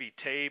big heavy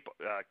tape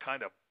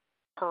kind of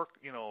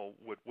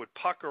would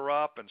pucker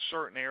up in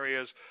certain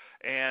areas,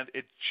 and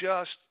it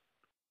just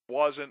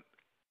wasn't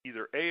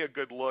either a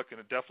good look, and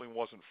it definitely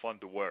wasn't fun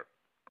to wear.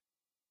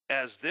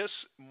 As this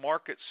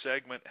market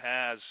segment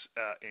has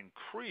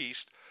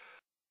increased,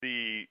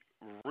 the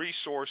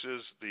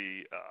resources,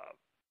 the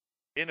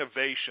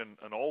innovation,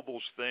 and all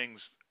those things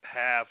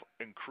have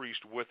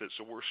increased with it.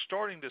 So we're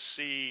starting to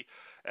see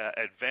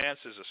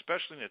advances,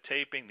 especially in the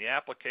taping, the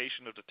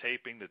application of the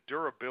taping, the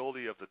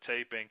durability of the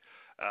taping,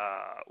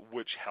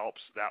 which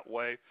helps that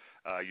way.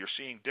 You're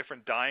seeing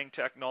different dyeing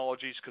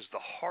technologies, because the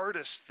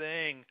hardest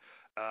thing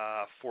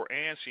for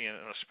ANSI, and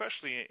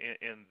especially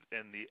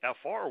in the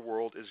FR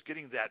world, is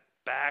getting that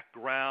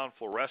background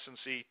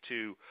fluorescency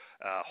to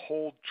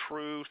hold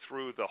true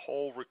through the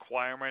whole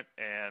requirement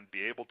and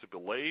be able to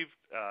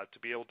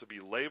be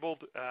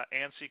labeled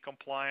ANSI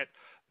compliant.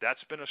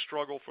 That's been a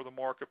struggle for the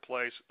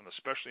marketplace, and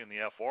especially in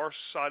the FR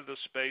side of the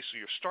space. So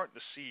you're starting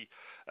to see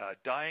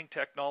dyeing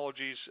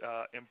technologies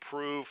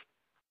improve.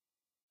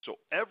 So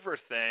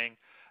everything,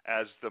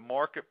 as the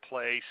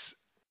marketplace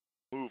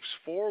moves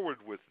forward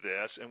with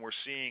this, and we're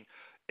seeing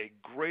a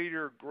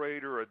greater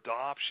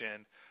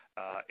adoption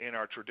in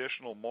our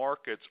traditional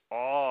markets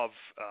of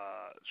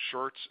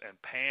shirts and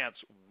pants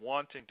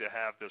wanting to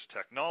have this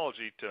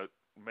technology to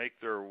make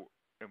their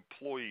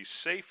employees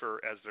safer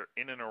as they're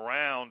in and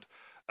around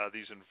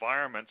these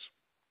environments.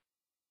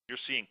 You're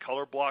seeing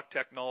color block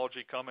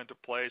technology come into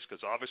place,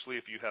 because obviously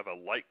if you have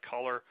a light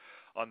color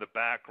on the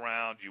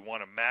background, you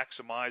want to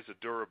maximize the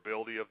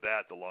durability of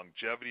that, the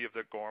longevity of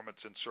the garments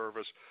in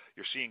service.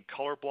 You're seeing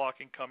color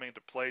blocking coming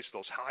into place.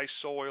 Those high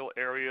soil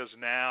areas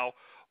now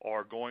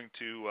are going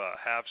to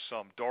have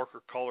some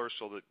darker colors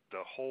so that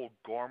the whole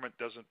garment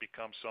doesn't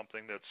become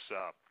something that's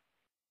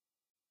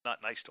not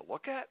nice to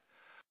look at.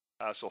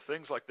 So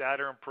things like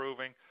that are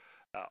improving.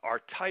 Our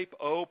Type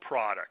O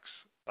products.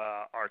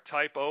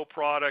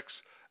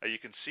 You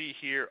can see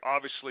here,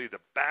 obviously, the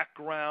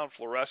background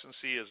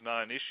fluorescency is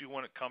not an issue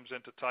when it comes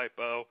into Type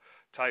O.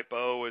 Type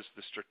O is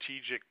the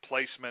strategic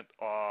placement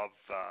of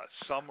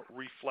some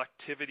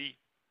reflectivity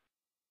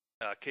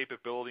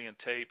capability in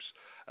tapes.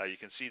 You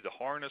can see the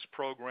harness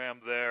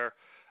program there.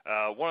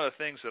 One of the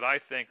things that I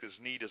think is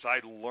neat is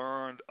I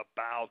learned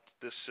about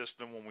this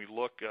system when we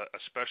look,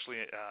 especially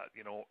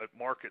at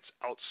markets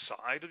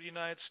outside of the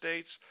United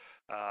States.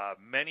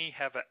 Many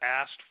have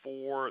asked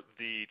for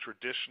the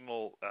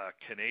traditional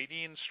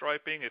Canadian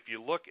striping. If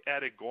you look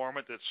at a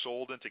garment that's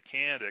sold into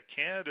Canada,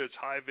 Canada's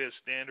high-vis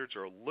standards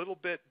are a little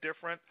bit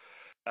different.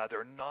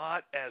 They're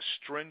not as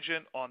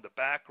stringent on the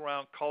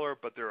background color,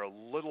 but they're a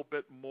little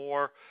bit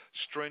more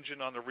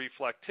stringent on the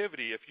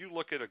reflectivity. If you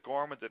look at a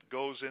garment that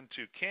goes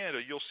into Canada,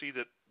 you'll see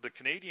that the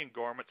Canadian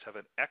garments have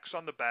an X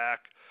on the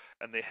back,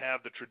 and they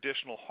have the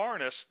traditional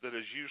harness that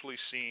is usually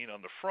seen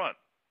on the front.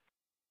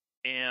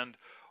 And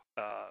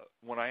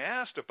when I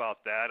asked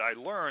about that, I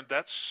learned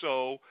that's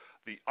so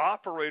the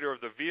operator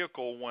of the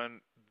vehicle,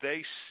 when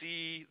they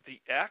see the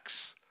X,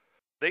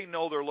 they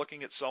know they're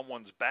looking at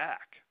someone's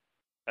back.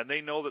 And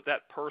they know that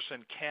that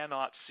person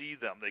cannot see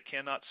them. They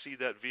cannot see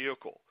that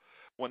vehicle.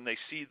 When they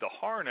see the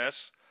harness,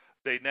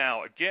 they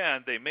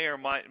may or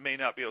may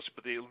not be able to,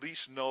 but they at least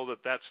know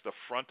that that's the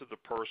front of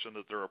the person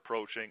that they're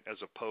approaching, as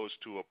opposed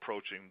to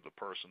approaching the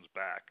person's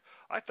back.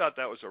 I thought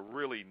that was a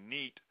really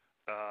neat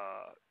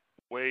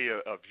way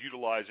of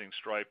utilizing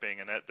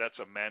striping, and that's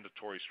a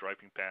mandatory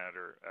striping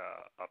pattern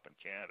up in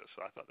Canada.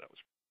 So I thought that was.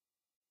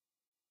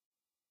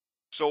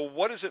 So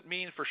what does it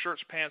mean for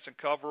shirts, pants, and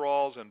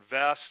coveralls and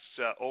vests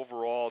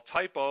overall?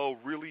 Type O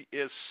really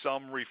is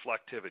some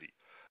reflectivity.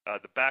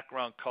 The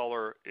background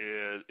color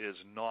is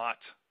not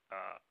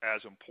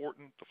as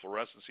important. The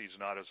fluorescency is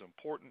not as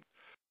important.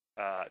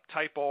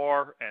 Type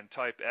R and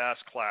Type S,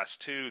 Class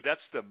 2, that's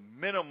the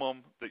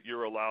minimum that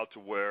you're allowed to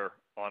wear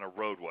on a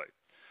roadway.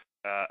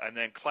 And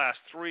then Class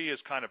 3 is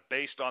kind of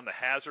based on the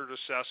hazard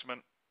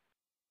assessment.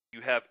 You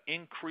have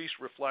increased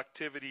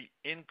reflectivity,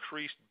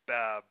 increased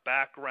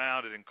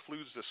background. It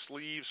includes the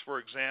sleeves, for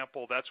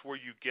example. That's where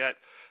you get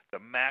the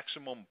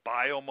maximum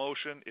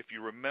biomotion. If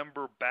you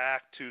remember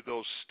back to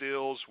those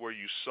stills where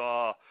you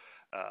saw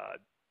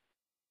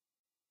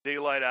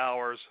daylight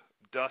hours,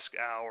 dusk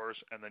hours,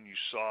 and then you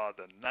saw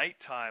the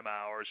nighttime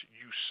hours,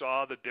 you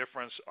saw the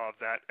difference of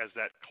that as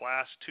that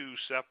Class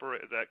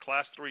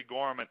 3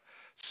 garment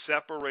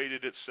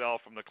separated itself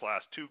from the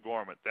Class 2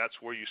 garment.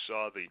 That's where you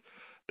saw the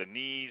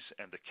knees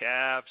and the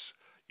calves.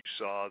 You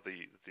saw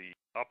the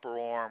upper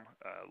arm,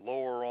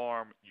 lower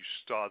arm. You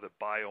saw the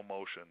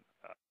biomotion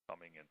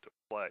coming into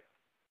play.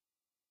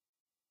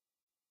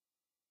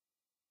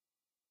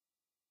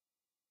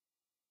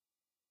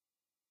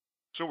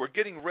 So we're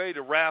getting ready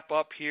to wrap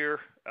up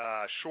here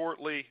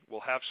shortly.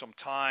 We'll have some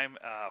time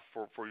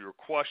for your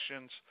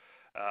questions,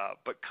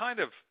 but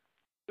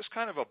just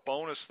kind of a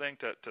bonus thing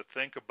to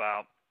think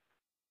about.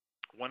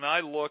 When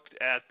I looked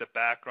at the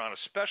background,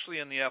 especially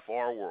in the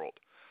FR world,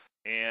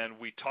 and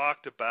we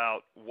talked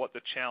about what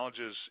the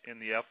challenges in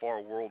the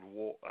FR world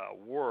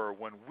were,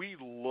 when we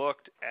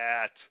looked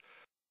at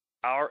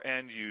our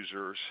end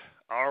users,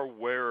 our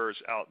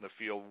wearers out in the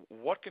field,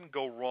 what can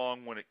go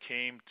wrong when it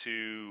came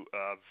to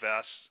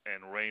vests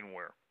and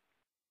rainwear?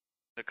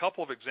 A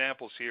couple of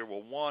examples here.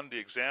 Well, one, the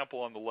example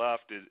on the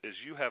left is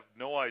you have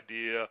no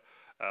idea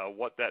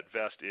what that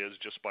vest is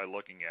just by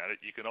looking at it.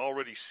 You can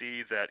already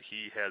see that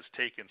he has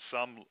taken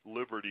some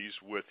liberties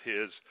with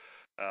his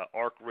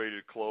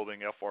ARC-rated clothing,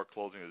 FR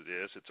clothing that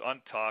it is. It's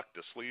untucked,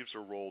 the sleeves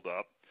are rolled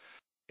up,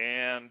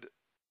 and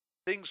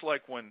things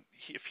like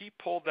if he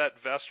pulled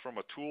that vest from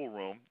a tool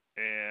room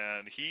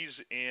and he's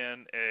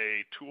in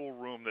a tool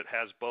room that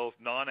has both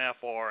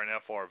non-FR and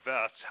FR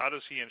vests, how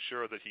does he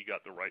ensure that he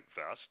got the right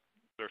vest?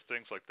 There are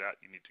things like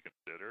that you need to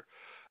consider.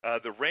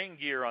 The rain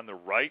gear on the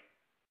right,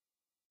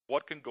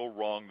 what can go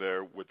wrong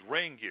there with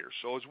rain gear?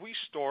 So as we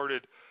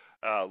started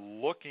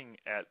looking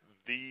at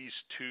these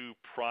two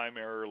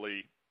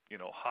primarily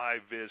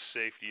high-vis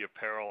safety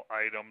apparel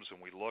items, and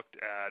we looked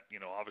at,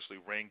 obviously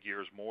rain gear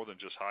is more than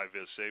just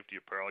high-vis safety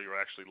apparel. You're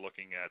actually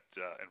looking at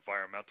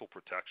environmental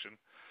protection.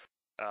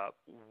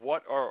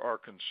 What are our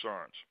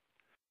concerns?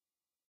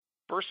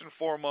 First and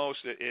foremost,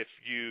 if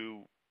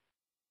you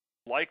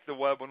like the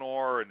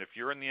webinar and if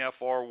you're in the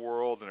FR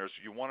world and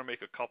you want to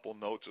make a couple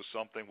notes of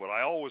something, what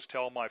I always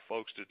tell my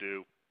folks to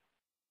do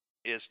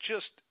is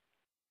just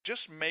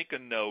make a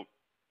note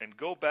and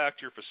go back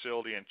to your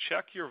facility and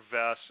check your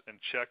vests and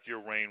check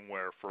your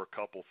rainwear for a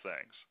couple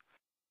things.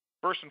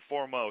 First and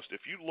foremost,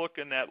 if you look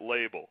in that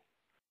label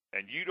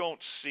and you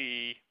don't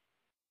see,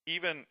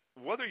 even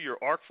whether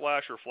you're arc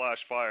flash or flash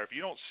fire, if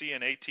you don't see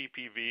an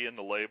ATPV in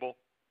the label,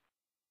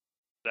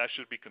 that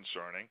should be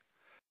concerning.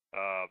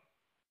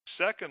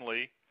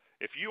 Secondly,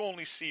 if you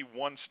only see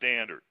one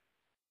standard,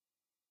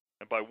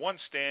 and by one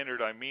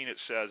standard I mean it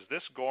says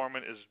this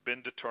garment has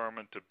been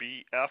determined to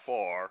be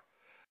FR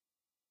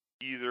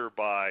either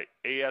by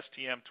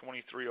ASTM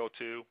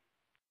 2302,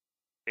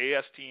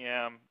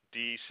 ASTM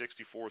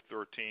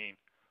D6413,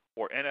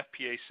 or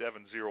NFPA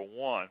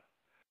 701,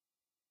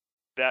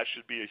 that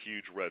should be a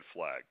huge red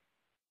flag.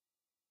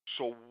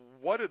 So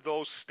what do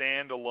those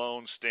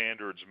standalone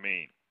standards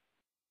mean?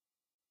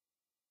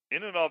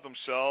 In and of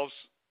themselves,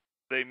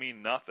 they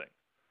mean nothing.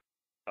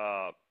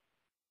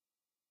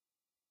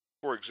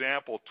 For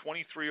example,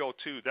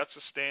 2302, that's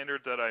a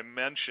standard that I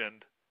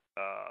mentioned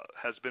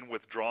has been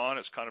withdrawn.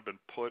 It's kind of been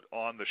put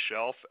on the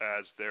shelf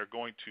as they're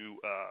going to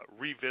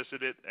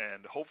revisit it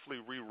and hopefully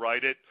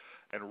rewrite it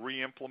and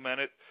re-implement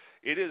it.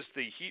 It is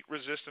the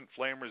heat-resistant,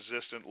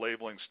 flame-resistant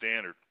labeling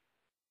standard.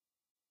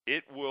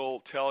 It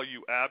will tell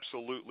you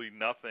absolutely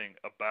nothing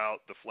about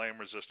the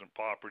flame-resistant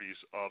properties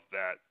of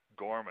that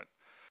garment.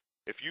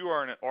 If you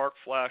are an arc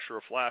flash or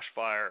a flash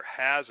fire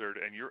hazard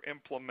and you're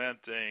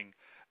implementing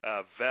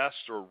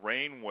vests or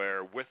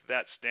rainwear with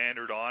that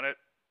standard on it,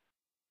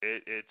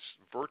 it's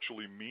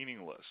virtually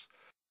meaningless.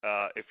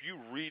 If you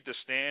read the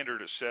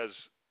standard, it says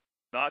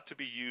not to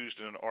be used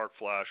in an arc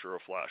flash or a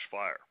flash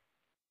fire.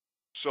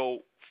 So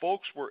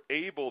folks were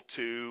able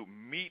to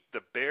meet the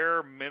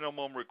bare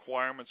minimum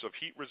requirements of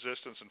heat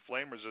resistance and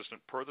flame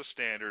resistant per the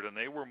standard, and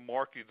they were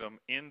marking them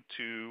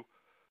into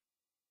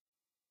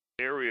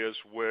areas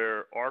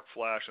where arc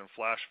flash and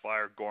flash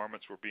fire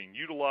garments were being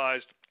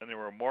utilized, and they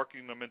were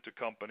marking them into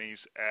companies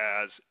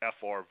as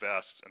FR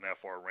vests and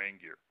FR rain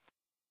gear.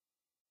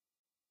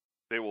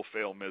 They will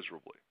fail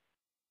miserably.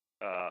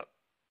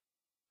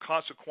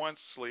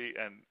 Consequently,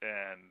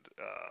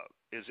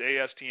 is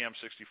ASTM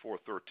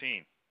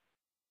 6413.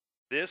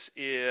 This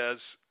is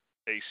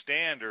a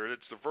standard.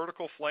 It's the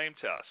vertical flame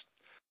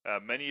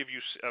test. Many of you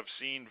have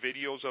seen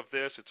videos of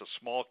this. It's a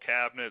small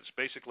cabinet. It's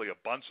basically a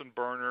Bunsen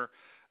burner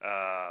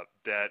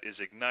that is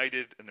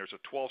ignited, and there's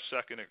a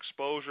 12-second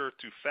exposure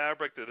to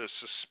fabric that is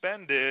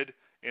suspended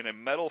in a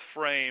metal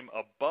frame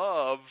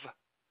above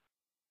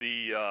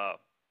the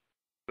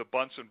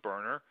Bunsen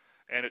burner.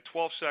 And at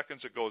 12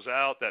 seconds it goes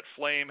out. That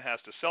flame has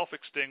to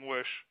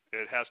self-extinguish.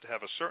 It has to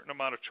have a certain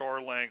amount of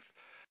char length.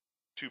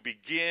 to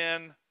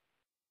begin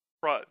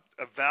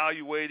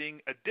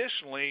evaluating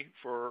additionally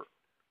for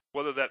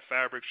whether that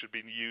fabric should be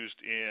used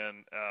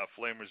in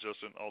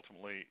flame-resistant,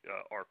 ultimately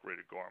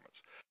arc-rated garments.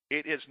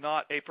 It is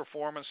not a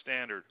performance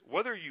standard.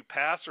 Whether you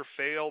pass or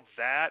fail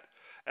that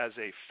as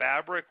a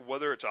fabric,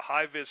 whether it's a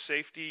high-vis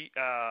safety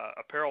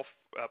apparel,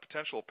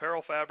 potential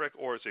apparel fabric,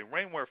 or as a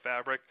rainwear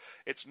fabric,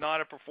 it's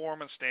not a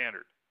performance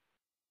standard.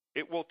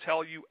 It will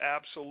tell you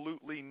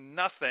absolutely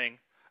nothing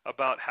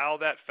about how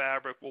that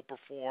fabric will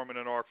perform in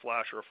an arc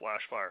flash or a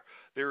flash fire.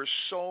 There is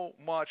so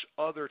much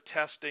other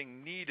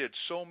testing needed,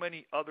 so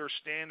many other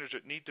standards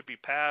that need to be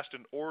passed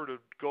in order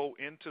to go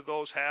into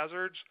those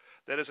hazards,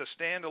 that as a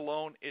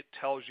standalone, it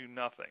tells you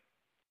nothing.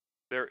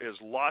 There is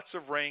lots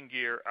of rain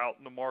gear out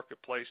in the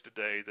marketplace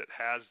today that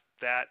has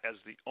that as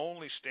the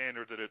only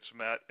standard that it's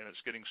met, and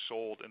it's getting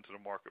sold into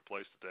the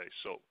marketplace today.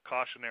 So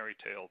cautionary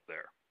tale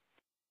there.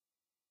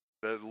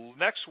 The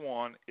next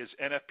one is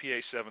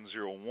NFPA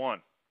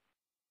 701.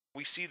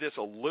 We see this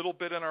a little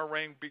bit in our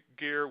rain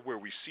gear. Where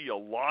we see a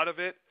lot of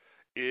it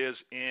is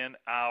in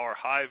our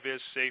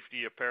high-vis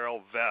safety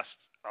apparel vests.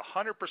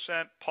 100%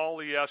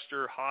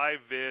 polyester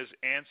high-vis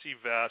ANSI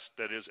vest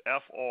that is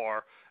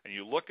FR, and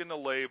you look in the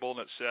label and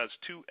it says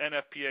to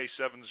NFPA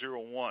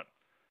 701.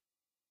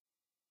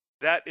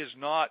 That is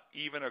not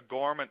even a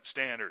garment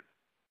standard.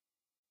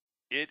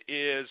 It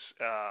is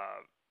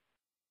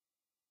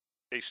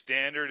a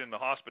standard in the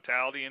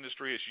hospitality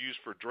industry. It's used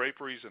for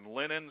draperies and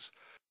linens.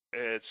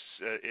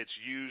 It's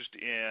used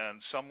in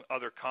some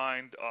other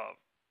kind of.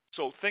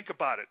 So think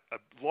about it.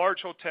 A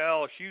large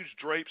hotel, huge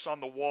drapes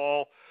on the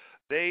wall.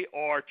 They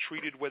are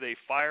treated with a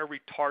fire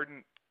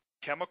retardant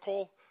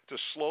chemical to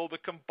slow the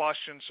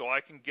combustion so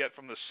I can get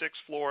from the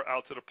 6th floor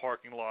out to the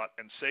parking lot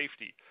and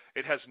safety.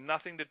 It has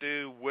nothing to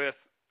do with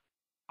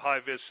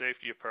high-vis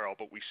safety apparel,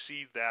 but we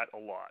see that a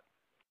lot.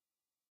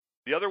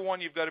 The other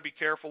one you've got to be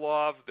careful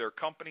of, there are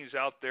companies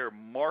out there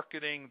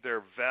marketing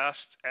their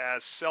vests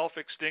as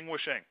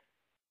self-extinguishing.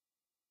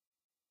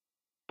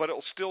 But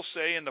it'll still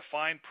say in the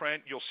fine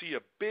print, you'll see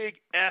a big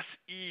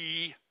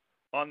SE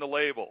on the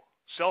label.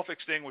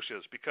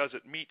 Self-extinguishes because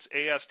it meets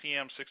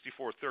ASTM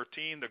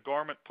 6413. The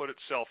garment put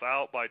itself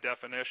out by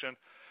definition.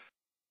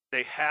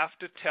 They have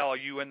to tell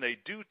you, and they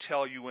do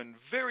tell you in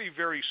very,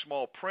 very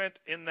small print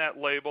in that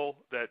label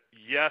that,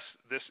 yes,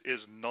 this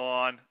is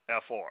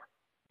non-FR,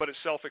 but it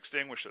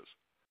self-extinguishes.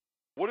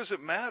 What does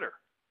it matter?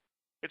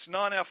 It's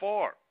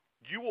non-FR.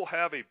 You will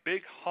have a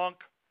big hunk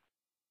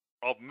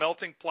of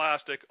melting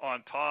plastic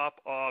on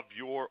top of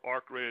your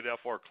arc-rated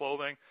FR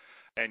clothing,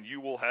 and you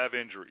will have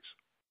injuries.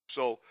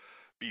 So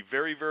be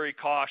very, very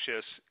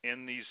cautious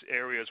in these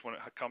areas when it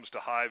comes to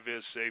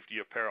high-vis safety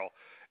apparel.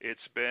 It's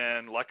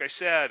been, like I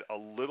said,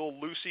 a little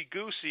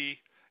loosey-goosey,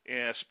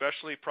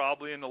 especially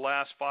probably in the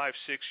last 5-6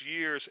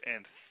 years,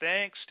 and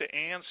thanks to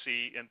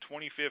ANSI in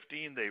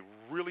 2015, they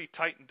really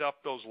tightened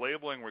up those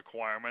labeling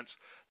requirements.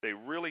 They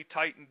really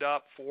tightened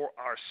up for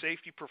our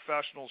safety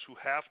professionals who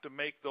have to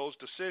make those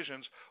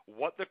decisions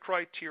what the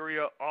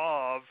criteria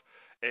of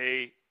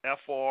a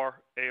FR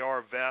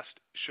AR vest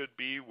should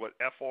be, what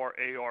FR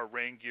AR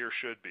rain gear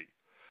should be.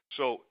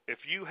 So if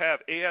you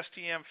have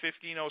ASTM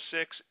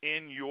 1506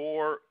 in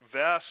your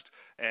vest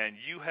and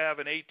you have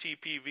an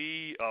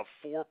ATPV of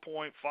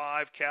 4.5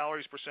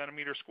 calories per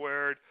centimeter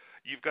squared,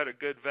 you've got a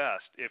good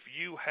vest. If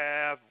you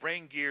have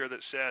rain gear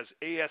that says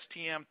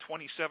ASTM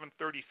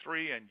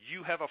 2733 and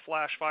you have a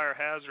flash fire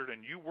hazard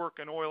and you work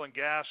in oil and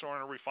gas or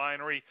in a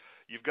refinery,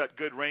 you've got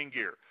good rain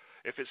gear.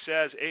 If it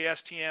says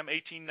ASTM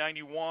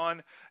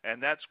 1891,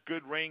 and that's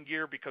good rain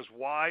gear because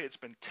why? It's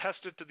been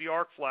tested to the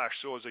arc flash.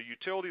 So as a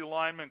utility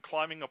lineman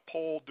climbing a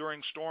pole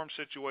during storm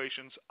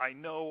situations, I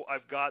know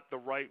I've got the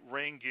right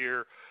rain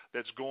gear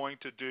that's going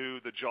to do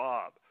the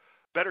job.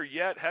 Better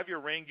yet, have your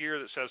rain gear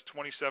that says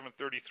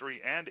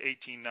 2733 and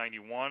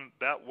 1891.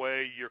 That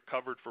way you're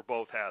covered for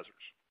both hazards.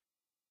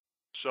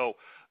 So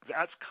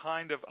that's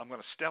kind of, I'm going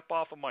to step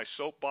off of my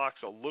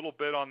soapbox a little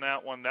bit on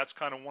that one. That's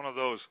kind of one of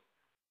those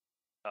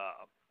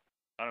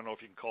I don't know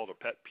if you can call it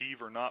a pet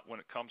peeve or not when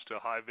it comes to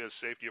high-vis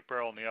safety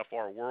apparel in the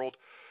FR world,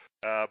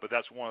 but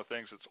that's one of the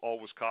things that's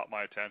always caught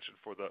my attention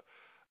for the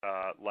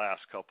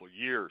last couple of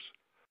years.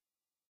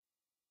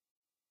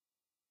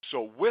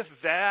 So with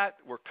that,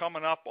 we're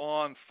coming up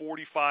on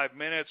 45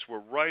 minutes. We're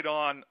right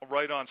on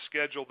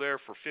schedule there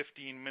for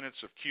 15 minutes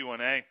of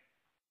Q&A.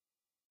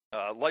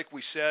 Like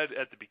we said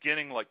at the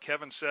beginning, like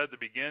Kevin said at the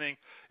beginning,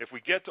 if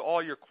we get to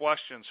all your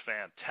questions,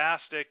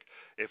 fantastic.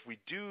 If we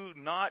do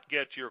not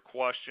get to your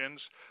questions,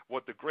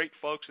 what the great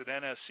folks at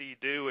NSC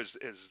do is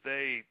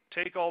they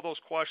take all those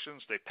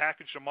questions, they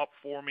package them up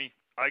for me,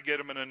 I get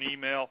them in an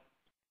email,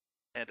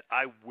 and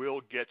I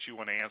will get you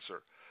an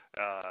answer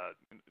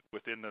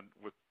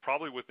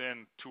probably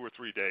within 2 or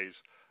 3 days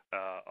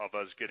of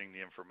us getting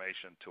the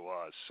information to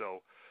us.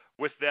 So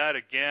with that,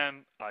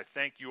 again, I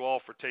thank you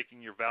all for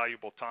taking your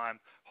valuable time.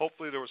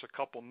 Hopefully there was a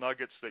couple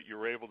nuggets that you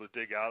were able to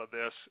dig out of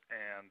this,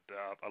 and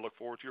I look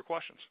forward to your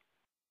questions.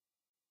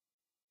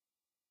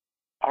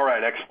 All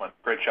right, excellent.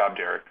 Great job,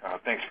 Derek.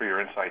 Thanks for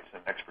your insights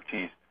and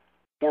expertise.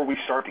 Before we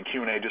start the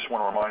Q&A, just want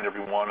to remind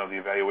everyone of the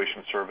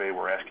evaluation survey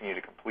we're asking you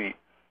to complete.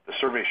 The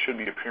survey should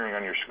be appearing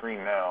on your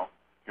screen now.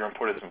 Your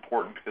input is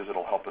important because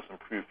it'll help us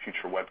improve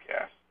future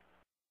webcasts.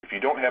 If you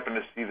don't happen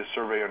to see the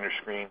survey on your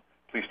screen,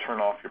 please turn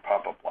off your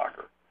pop-up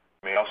blocker.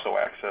 You may also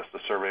access the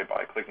survey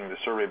by clicking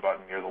the survey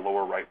button near the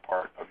lower right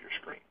part of your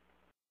screen.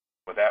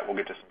 With that, we'll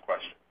get to some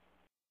questions.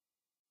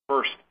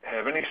 First,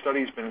 have any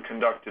studies been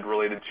conducted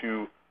related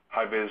to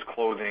high-vis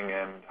clothing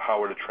and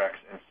how it attracts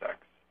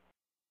insects?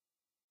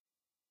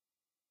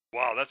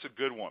 Wow, that's a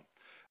good one.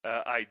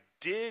 I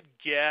did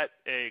get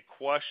a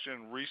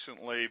question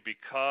recently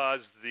because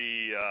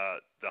the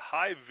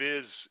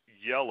high-vis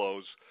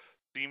yellows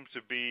seem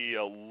to be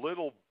a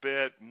little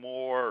bit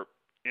more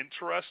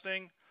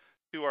interesting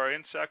to our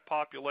insect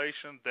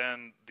population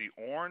than the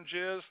orange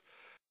is.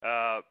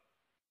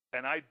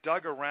 And I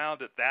dug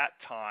around at that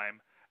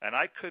time, and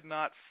I could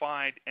not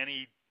find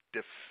any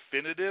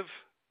definitive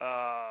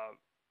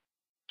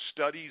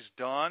studies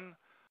done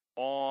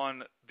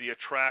on the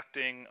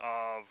attracting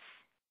of,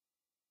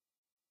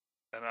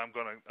 and I'm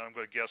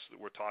gonna guess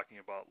that we're talking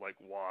about like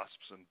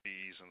wasps and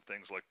bees and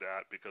things like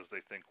that because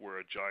they think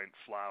we're a giant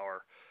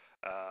flower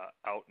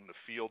out in the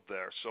field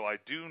there. So I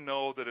do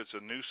know that it's a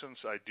nuisance.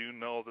 I do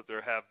know that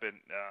there have been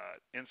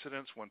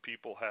incidents when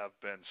people have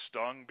been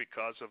stung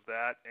because of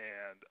that,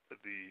 and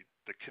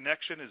the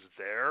connection is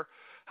there.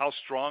 How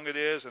strong it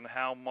is and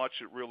how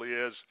much it really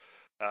is,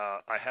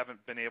 I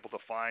haven't been able to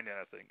find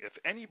anything. If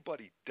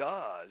anybody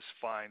does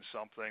find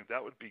something,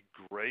 that would be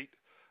great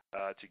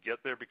to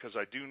get there because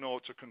I do know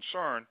it's a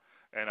concern,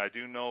 and I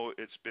do know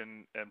it's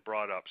been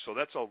brought up. So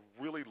that's a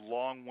really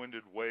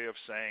long-winded way of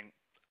saying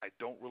I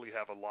don't really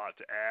have a lot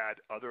to add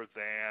other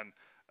than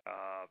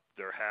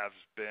there have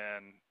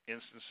been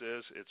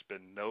instances, it's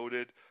been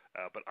noted,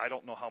 but I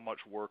don't know how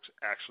much work's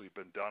actually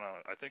been done on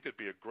it. I think it'd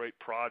be a great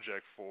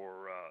project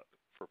for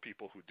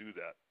people who do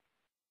that.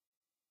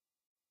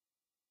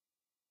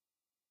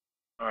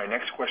 All right,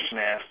 next question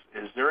asks,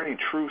 is there any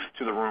truth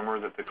to the rumor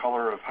that the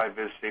color of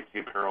high-vis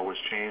safety apparel was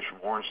changed from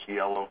orange to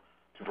yellow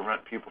to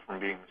prevent people from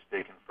being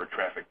mistaken for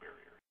traffic barriers?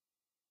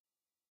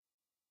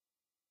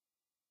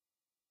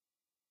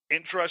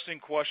 Interesting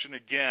question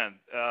again.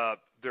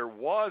 There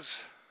was,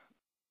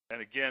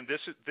 and again,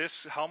 this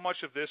how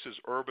much of this is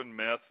urban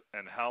myth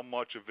and how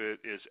much of it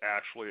is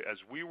actually, as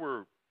we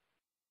were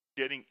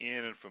getting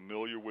in and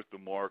familiar with the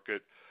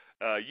market,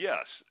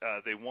 yes,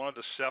 they wanted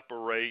to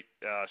separate,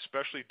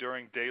 especially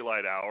during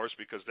daylight hours,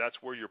 because that's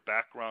where your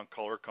background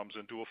color comes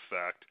into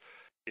effect,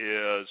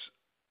 is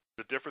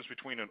the difference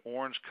between an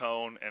orange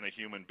cone and a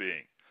human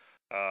being.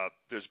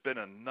 There's been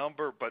a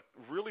number, but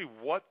really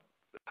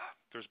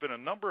there's been a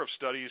number of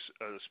studies,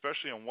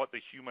 especially on what the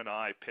human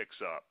eye picks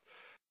up.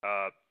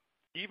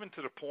 Even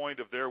to the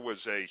point of there was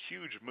a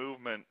huge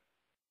movement,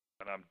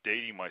 and I'm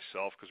dating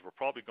myself because we're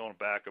probably going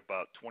back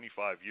about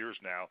 25 years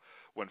now,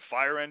 when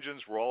fire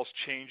engines were all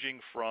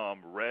changing from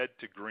red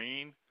to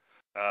green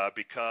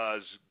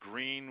because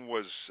green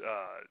was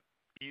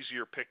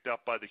easier picked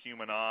up by the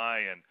human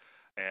eye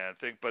and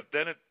thing. But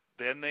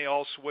then they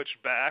all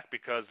switched back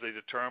because they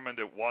determined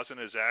it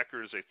wasn't as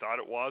accurate as they thought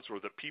it was, or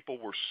the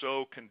people were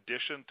so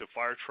conditioned to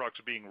fire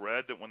trucks being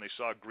red that when they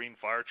saw green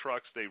fire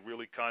trucks, they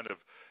really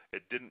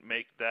it didn't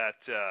make that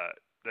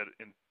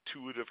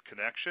intuitive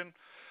connection.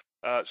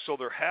 So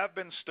there have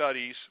been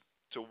studies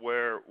to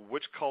where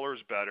which color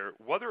is better,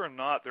 whether or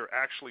not they're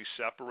actually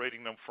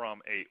separating them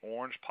from a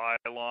orange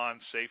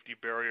pylon safety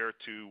barrier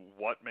to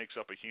what makes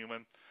up a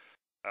human.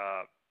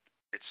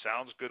 It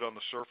sounds good on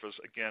the surface.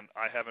 Again,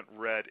 I haven't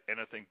read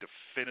anything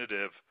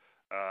definitive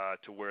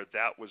to where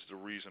that was the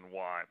reason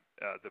why.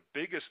 The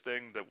biggest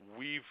thing that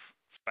we've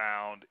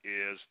found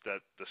is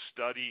that the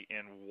study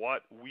in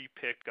what we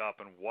pick up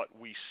and what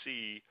we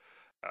see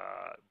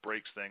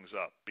breaks things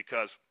up.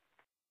 Because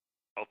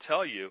I'll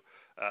tell you,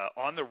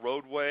 on the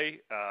roadway,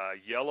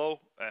 yellow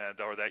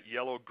or that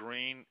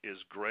yellow-green is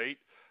great.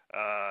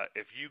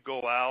 If you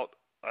go out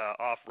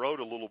off-road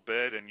a little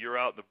bit and you're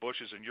out in the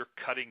bushes and you're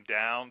cutting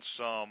down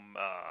some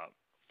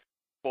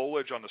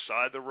foliage on the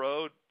side of the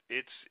road,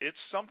 it's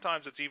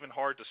sometimes it's even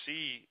hard to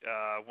see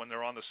when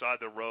they're on the side of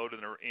the road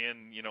and they're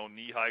in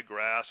knee-high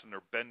grass and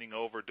they're bending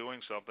over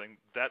doing something.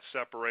 That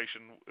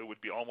separation, it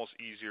would be almost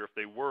easier if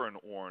they were in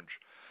orange.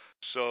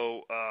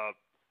 So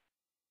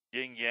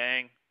yin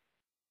yang,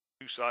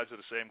 two sides of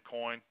the same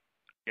coin.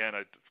 Again,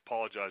 I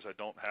apologize, I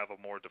don't have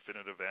a more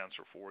definitive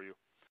answer for you.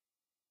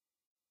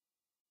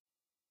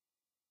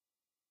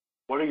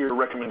 What are your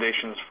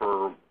recommendations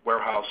for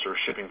warehouse or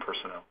shipping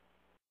personnel?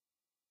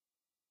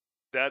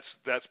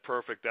 That's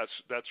perfect.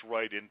 That's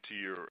right into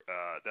your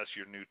that's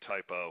your new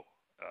typo.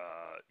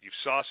 You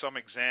saw some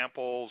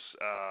examples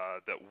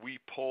that we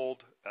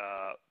pulled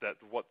that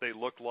what they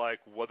look like,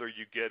 whether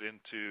you get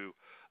into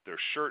their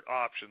shirt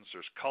options,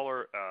 there's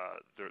color,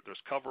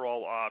 there's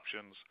coverall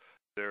options,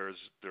 there's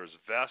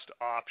vest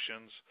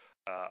options.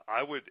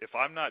 I would, if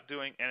I'm not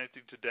doing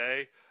anything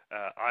today,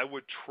 I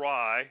would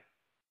try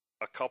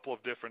a couple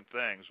of different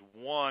things.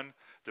 One,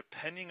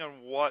 depending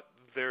on what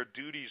their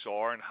duties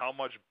are and how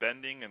much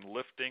bending and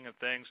lifting and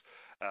things.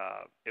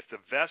 If the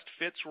vest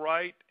fits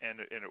right and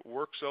it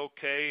works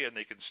okay and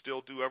they can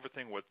still do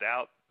everything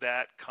without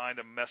that kind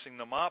of messing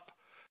them up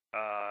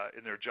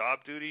in their job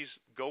duties,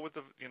 go with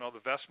the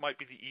vest might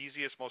be the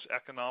easiest, most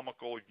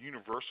economical,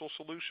 universal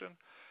solution.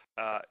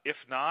 If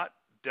not,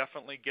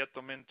 definitely get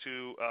them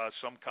into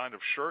some kind of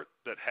shirt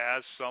that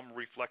has some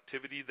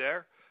reflectivity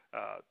there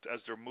as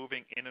they're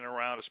moving in and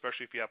around,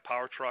 especially if you have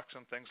power trucks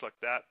and things like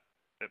that.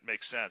 It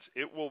makes sense.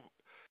 It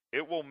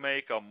will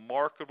make a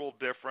marketable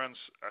difference,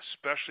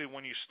 especially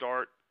when you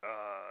start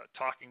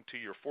talking to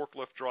your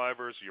forklift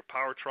drivers, your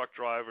power truck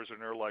drivers,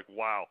 and they're like,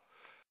 wow,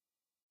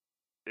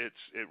 it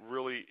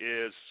really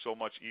is so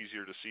much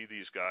easier to see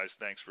these guys.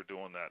 Thanks for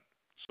doing that.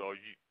 So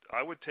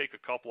I would take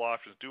a couple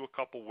options, do a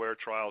couple wear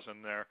trials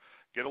in there,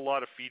 get a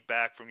lot of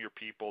feedback from your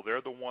people.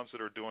 They're the ones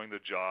that are doing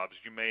the jobs.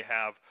 You may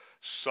have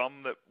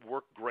some that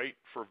work great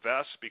for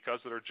vests because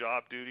of their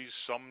job duties.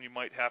 Some you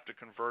might have to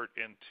convert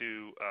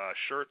into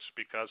shirts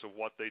because of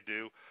what they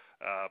do.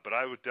 But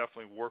I would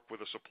definitely work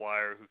with a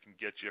supplier who can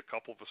get you a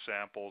couple of the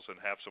samples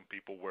and have some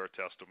people wear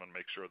test them and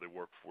make sure they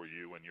work for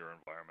you and your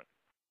environment.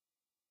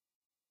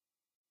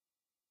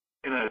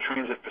 In a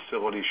transit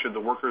facility, should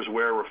the workers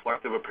wear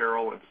reflective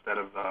apparel instead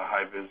of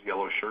high-vis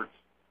yellow shirts?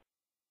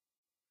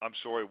 I'm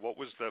sorry, what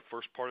was the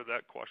first part of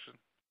that question?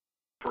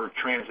 For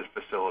transit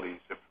facilities,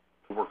 if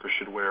the workers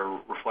should wear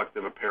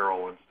reflective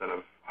apparel instead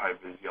of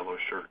high-vis yellow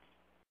shirts.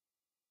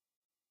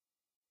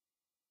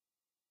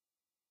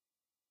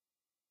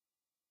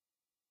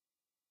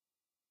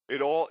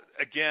 It all,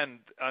 again,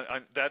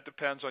 that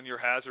depends on your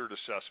hazard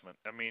assessment.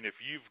 I mean, if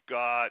you've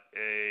got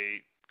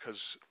because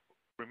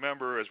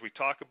remember, as we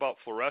talk about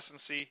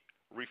fluorescency,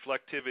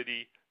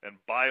 reflectivity, and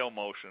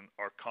biomotion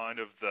are kind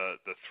of the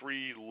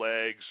three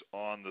legs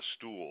on the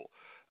stool.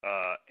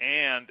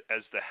 And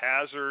as the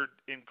hazard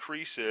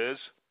increases,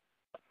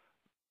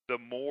 the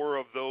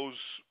more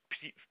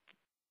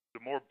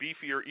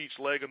beefier each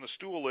leg on the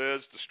stool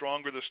is, the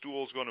stronger the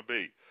stool is going to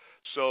be.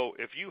 So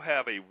if you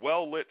have a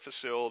well-lit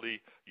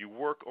facility, you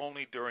work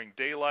only during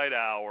daylight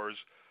hours,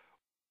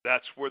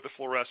 that's where the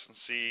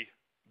fluorescency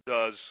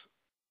does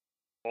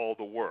all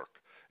the work.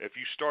 If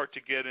you start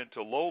to get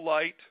into low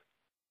light,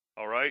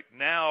 all right,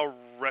 now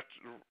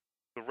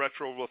the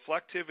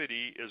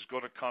retroreflectivity is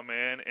going to come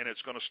in and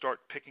it's going to start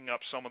picking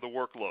up some of the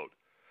workload.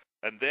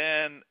 And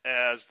then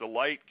as the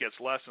light gets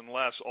less and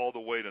less all the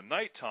way to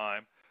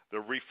nighttime, the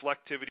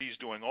reflectivity is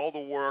doing all the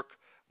work.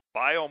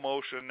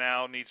 Biomotion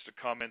now needs to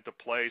come into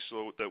play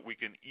so that we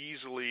can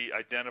easily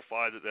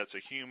identify that that's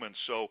a human.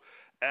 So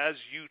as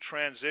you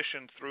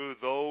transition through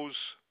those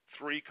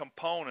three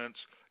components,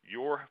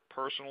 your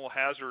personal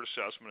hazard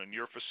assessment in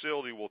your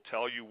facility will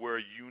tell you where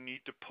you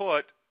need to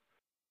put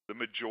the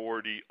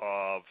majority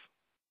of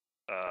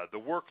the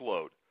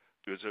workload.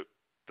 Is it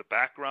the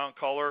background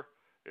color?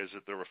 Is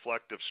it the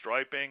reflective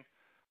striping?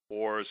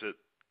 Or is it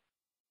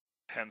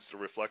hence the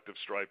reflective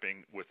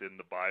striping within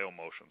the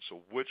biomotion?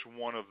 So which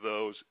one of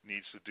those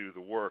needs to do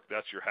the work?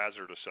 That's your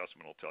hazard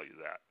assessment will tell you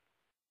that.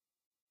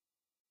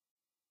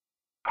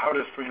 How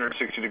does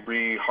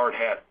 360-degree hard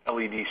hat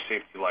LED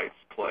safety lights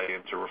play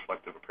into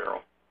reflective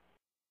apparel?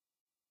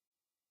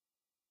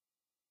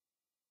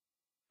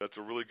 That's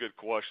a really good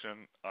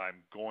question.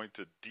 I'm going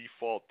to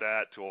default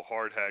that to a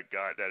hard hat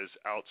guy. That is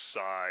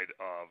outside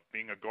of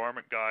being a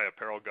garment guy,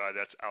 apparel guy.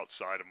 That's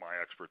outside of my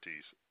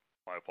expertise.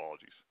 My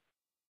apologies.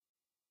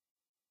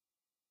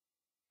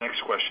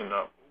 Next question,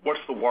 what's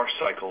the wash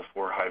cycle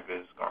for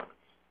high-vis garments?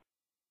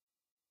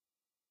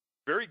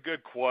 Very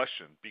good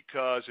question,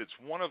 because it's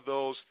one of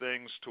those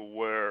things to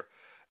where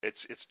it's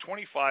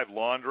 25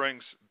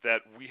 launderings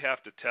that we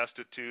have to test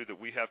it to, that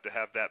we have to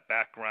have that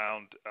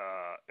background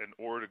in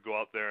order to go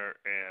out there,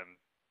 and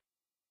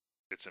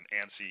it's an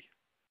ANSI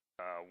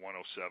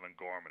 107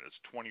 garment. It's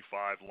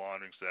 25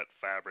 launderings that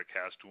fabric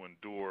has to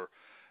endure,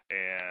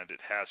 and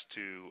it has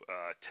to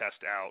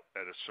test out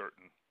at a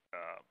certain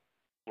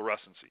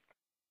fluorescency.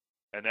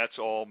 And that's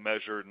all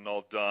measured and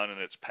all done,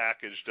 and it's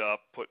packaged up,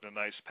 put in a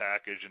nice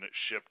package, and it's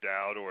shipped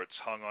out, or it's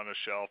hung on a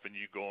shelf, and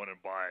you go in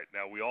and buy it.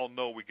 Now, we all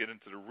know we get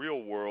into the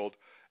real world,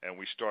 and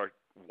we start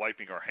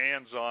wiping our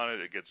hands on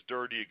it. It gets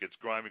dirty. It gets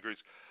grimy, grease.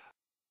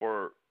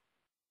 Or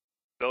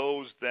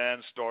those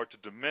then start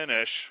to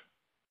diminish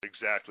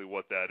exactly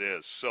what that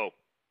is. So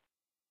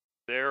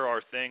there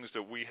are things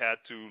that we had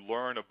to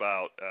learn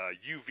about.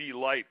 UV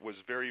light was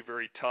very,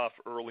 very tough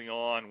early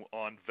on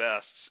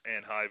vests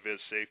and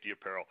high-vis safety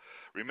apparel.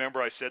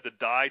 Remember, I said the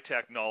dye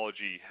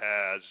technology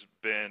has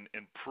been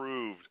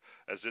improved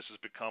as this has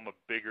become a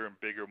bigger and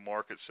bigger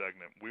market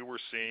segment. We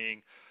were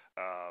seeing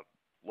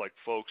like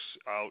folks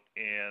out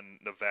in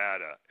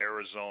Nevada,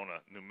 Arizona,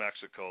 New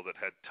Mexico that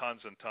had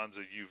tons and tons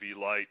of UV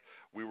light.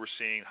 We were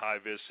seeing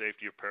high-vis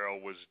safety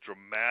apparel was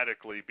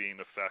dramatically being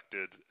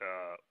affected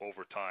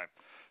over time.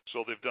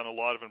 So they've done a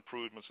lot of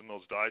improvements in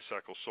those dye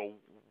cycles. So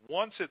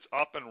once it's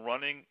up and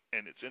running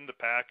and it's in the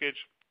package,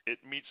 it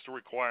meets the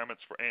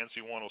requirements for ANSI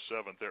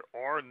 107. There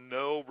are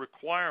no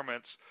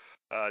requirements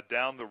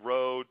down the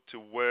road to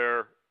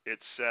where it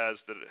says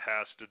that it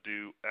has to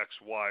do X,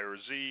 Y, or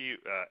Z,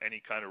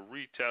 any kind of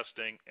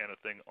retesting,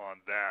 anything on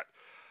that.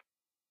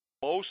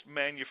 Most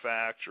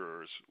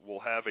manufacturers will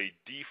have a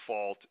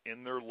default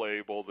in their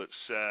label that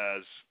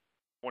says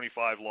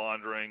 25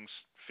 launderings,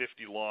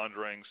 50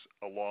 launderings,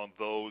 along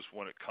those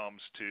when it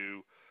comes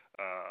to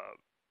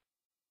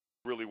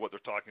really what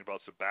they're talking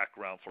about is the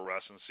background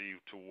fluorescency,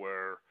 to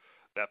where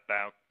that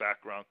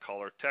background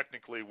color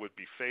technically would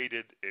be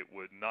faded. It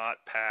would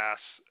not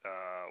pass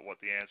what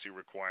the ANSI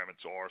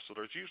requirements are. So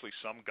there's usually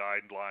some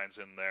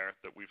guidelines in there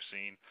that we've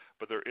seen,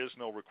 but there is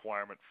no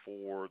requirement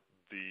for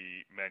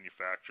the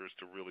manufacturers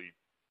to really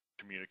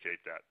communicate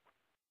that.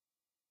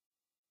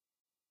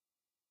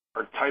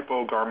 Are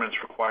typo garments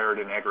required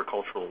in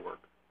agricultural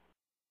work?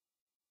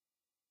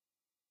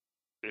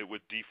 It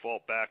would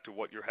default back to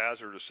what your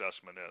hazard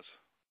assessment is.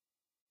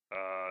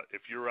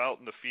 If you're out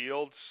in the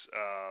fields,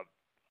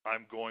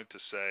 I'm going to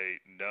say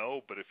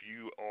no, but if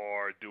you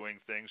are doing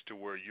things to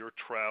where you're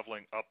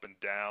traveling up and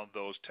down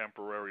those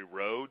temporary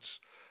roads,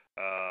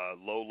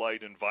 low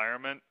light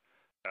environment,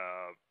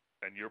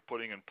 and you're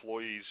putting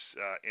employees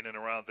in and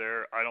around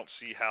there, I don't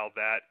see how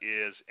that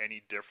is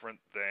any different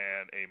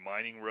than a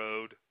mining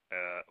road,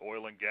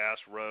 oil and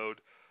gas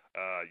road.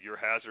 Your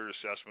hazard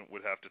assessment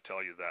would have to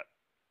tell you that.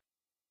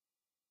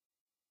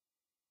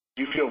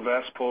 Do you feel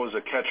vests pose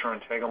a catch or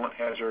entanglement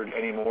hazard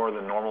any more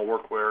than normal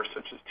workwear,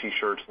 such as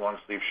T-shirts,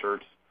 long-sleeve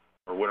shirts,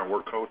 or winter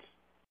work coats?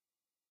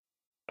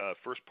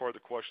 First part of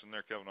the question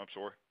there, Kevin, I'm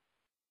sorry.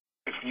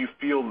 If you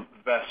feel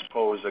vests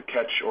pose a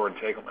catch or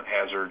entanglement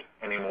hazard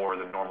any more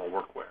than normal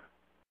workwear?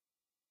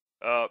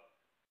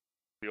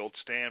 The old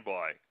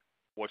standby.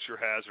 What's your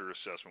hazard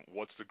assessment?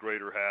 What's the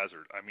greater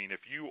hazard? I mean,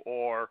 if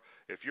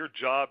your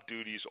job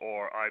duties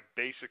are, I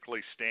basically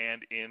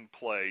stand in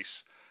place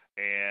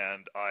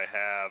and I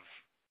have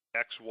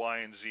X, Y,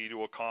 and Z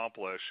to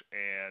accomplish,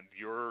 and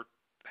your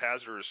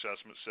hazard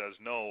assessment says,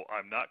 no,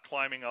 I'm not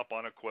climbing up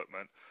on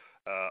equipment,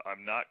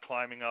 I'm not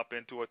climbing up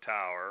into a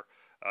tower,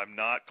 I'm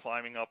not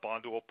climbing up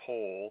onto a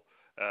pole,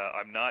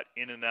 I'm not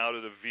in and out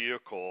of the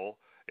vehicle.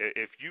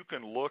 If you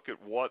can look at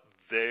what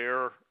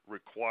they're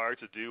required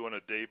to do on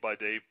a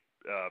day-by-day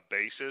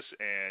basis,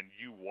 and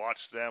you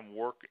watch them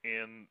work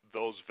in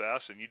those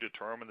vests, and you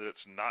determine that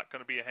it's not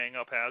going to be a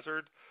hang-up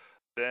hazard,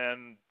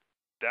 then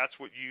that's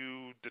what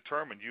you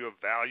determined. You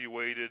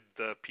evaluated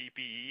the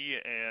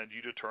PPE, and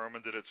you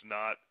determined that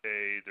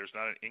there's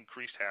not an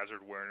increased hazard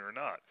wearing or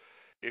not.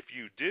 If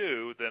you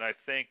do, then I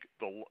think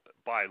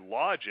by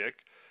logic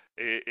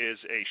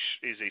is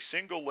a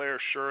single layer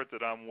shirt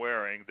that I'm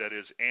wearing that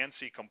is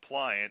ANSI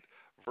compliant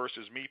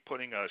versus me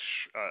putting a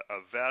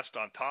vest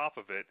on top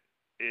of it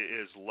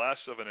is less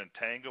of an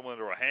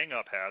entanglement or a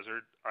hang-up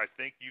hazard. I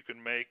think you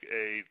can make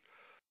a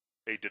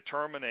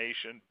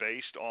determination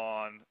based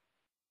on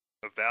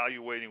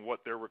evaluating what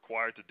they're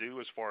required to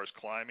do as far as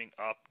climbing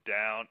up,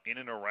 down, in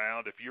and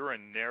around. If you're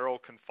in narrow,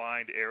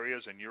 confined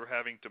areas and you're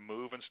having to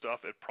move and stuff,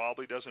 it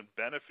probably doesn't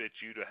benefit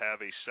you to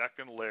have a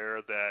second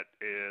layer that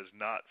is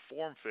not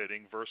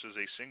form-fitting versus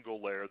a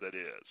single layer that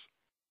is.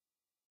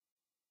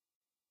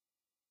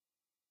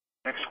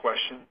 Next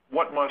question.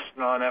 What must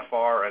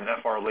non-FR and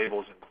FR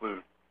labels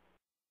include?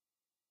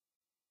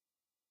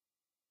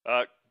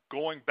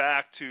 Going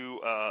back to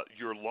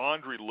your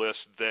laundry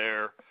list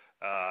there,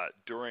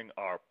 during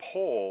our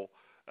poll,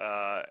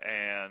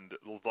 and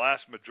the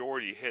vast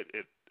majority hit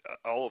it,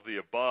 all of the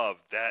above.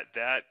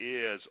 That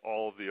is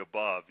all of the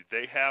above.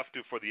 They have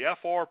to, for the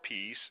FR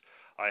piece,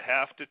 I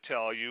have to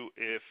tell you,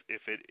 if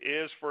it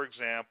is, for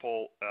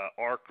example,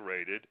 ARC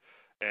rated,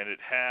 and it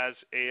has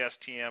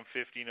ASTM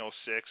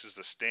 1506 as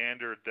the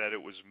standard that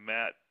it was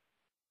met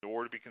in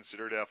order to be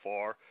considered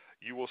FR,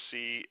 you will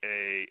see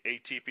a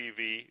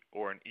ATPV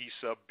or an E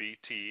sub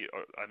BT,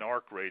 an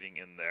ARC rating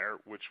in there,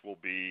 which will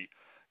be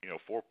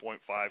 4.5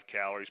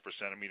 calories per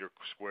centimeter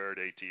squared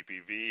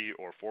ATPV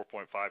or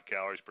 4.5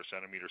 calories per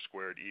centimeter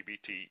squared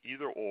EBT,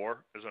 either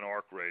or is an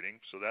ARC rating,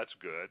 so that's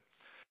good.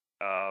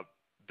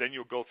 Then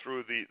you'll go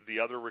through the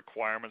other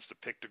requirements. The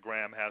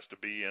pictogram has to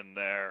be in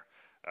there.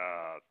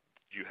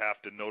 You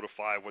have to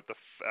notify what the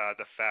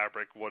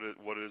fabric, what it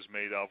is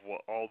made of,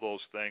 all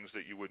those things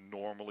that you would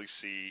normally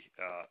see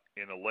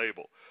in a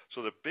label.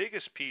 So the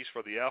biggest piece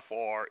for the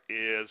FR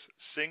is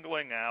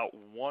singling out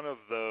one of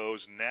those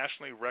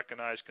nationally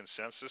recognized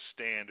consensus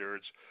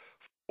standards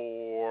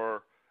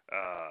for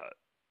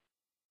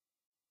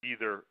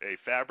either a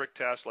fabric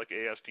test like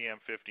ASTM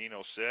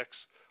 1506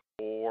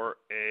 or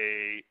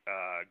a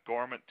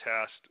garment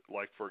test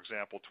like, for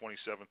example,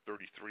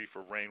 2733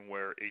 for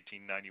rainwear,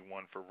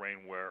 1891 for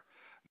rainwear,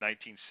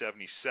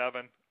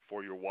 1977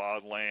 for your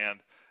wildland,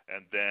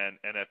 and then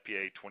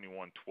NFPA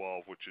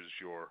 2112, which is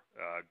your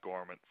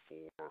garment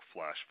for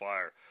flash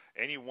fire.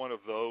 Any one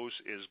of those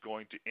is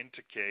going to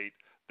indicate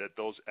that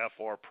those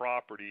FR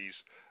properties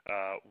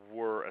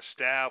were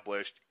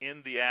established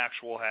in the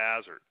actual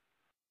hazard,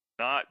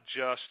 not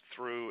just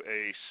through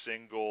a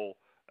single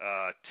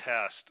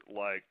test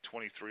like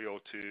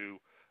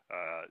 2302,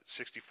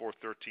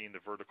 6413,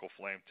 the vertical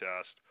flame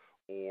test,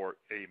 or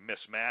a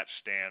mismatch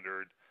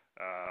standard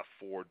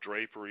for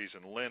draperies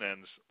and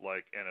linens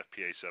like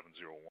NFPA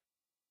 701.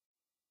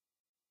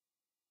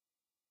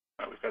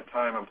 We've got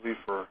time, I believe,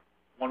 for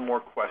one more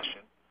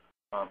question.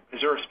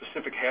 Is there a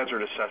specific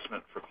hazard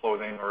assessment for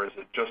clothing, or is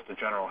it just a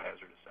general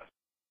hazard assessment?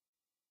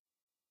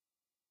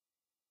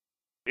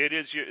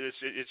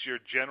 It's your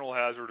general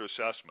hazard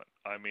assessment.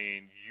 I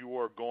mean, you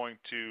are going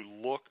to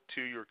look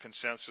to your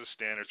consensus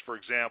standards. For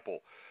example,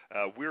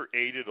 we're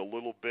aided a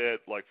little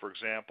bit, like, for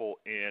example,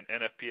 in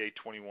NFPA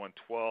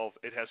 2112,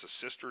 it has a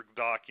sister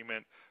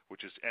document,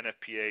 which is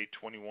NFPA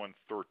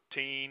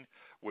 2113,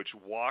 which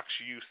walks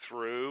you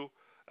through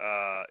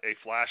a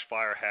flash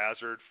fire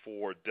hazard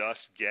for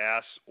dust,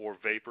 gas, or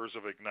vapors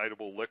of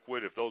ignitable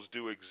liquid. If those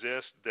do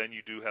exist, then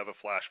you do have a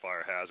flash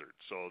fire hazard.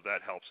 So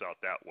that helps out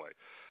that way.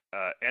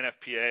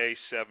 NFPA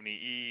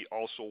 70E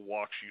also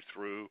walks you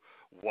through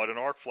what an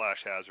arc flash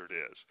hazard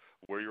is,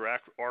 where your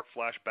arc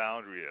flash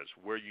boundary is,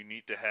 where you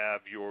need to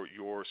have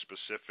your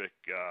specific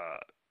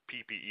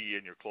PPE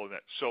in your clothing.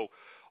 So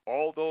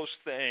all those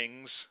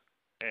things,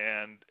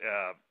 and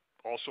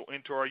also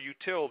into our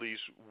utilities,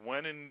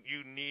 when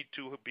you need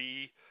to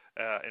be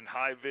in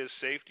high-vis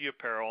safety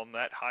apparel, and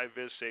that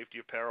high-vis safety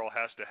apparel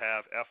has to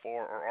have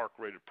FR or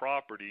ARC-rated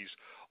properties,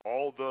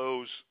 all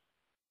those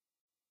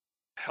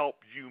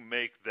help you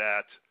make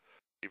that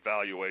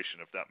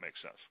evaluation, if that makes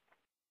sense.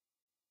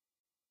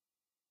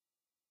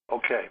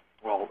 Okay.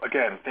 Well,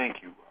 again,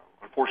 thank you.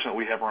 Unfortunately,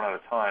 we have run out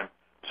of time.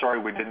 Sorry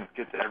we didn't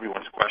get to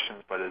everyone's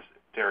questions, but as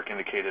Derek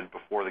indicated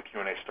before the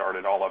Q&A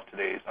started, all of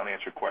today's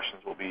unanswered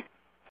questions will be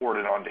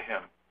forwarded on to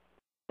him.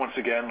 Once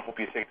again, hope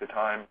you take the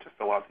time to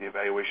fill out the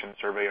evaluation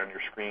survey on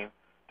your screen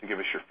to give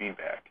us your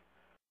feedback.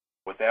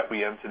 With that,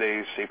 we end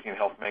today's Safety and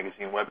Health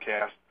Magazine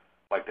webcast.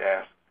 I'd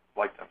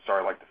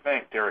like to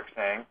thank Derek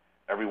Sang,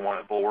 everyone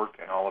at Bulwark,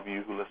 and all of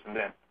you who listened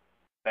in.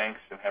 Thanks,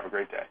 and have a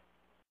great day.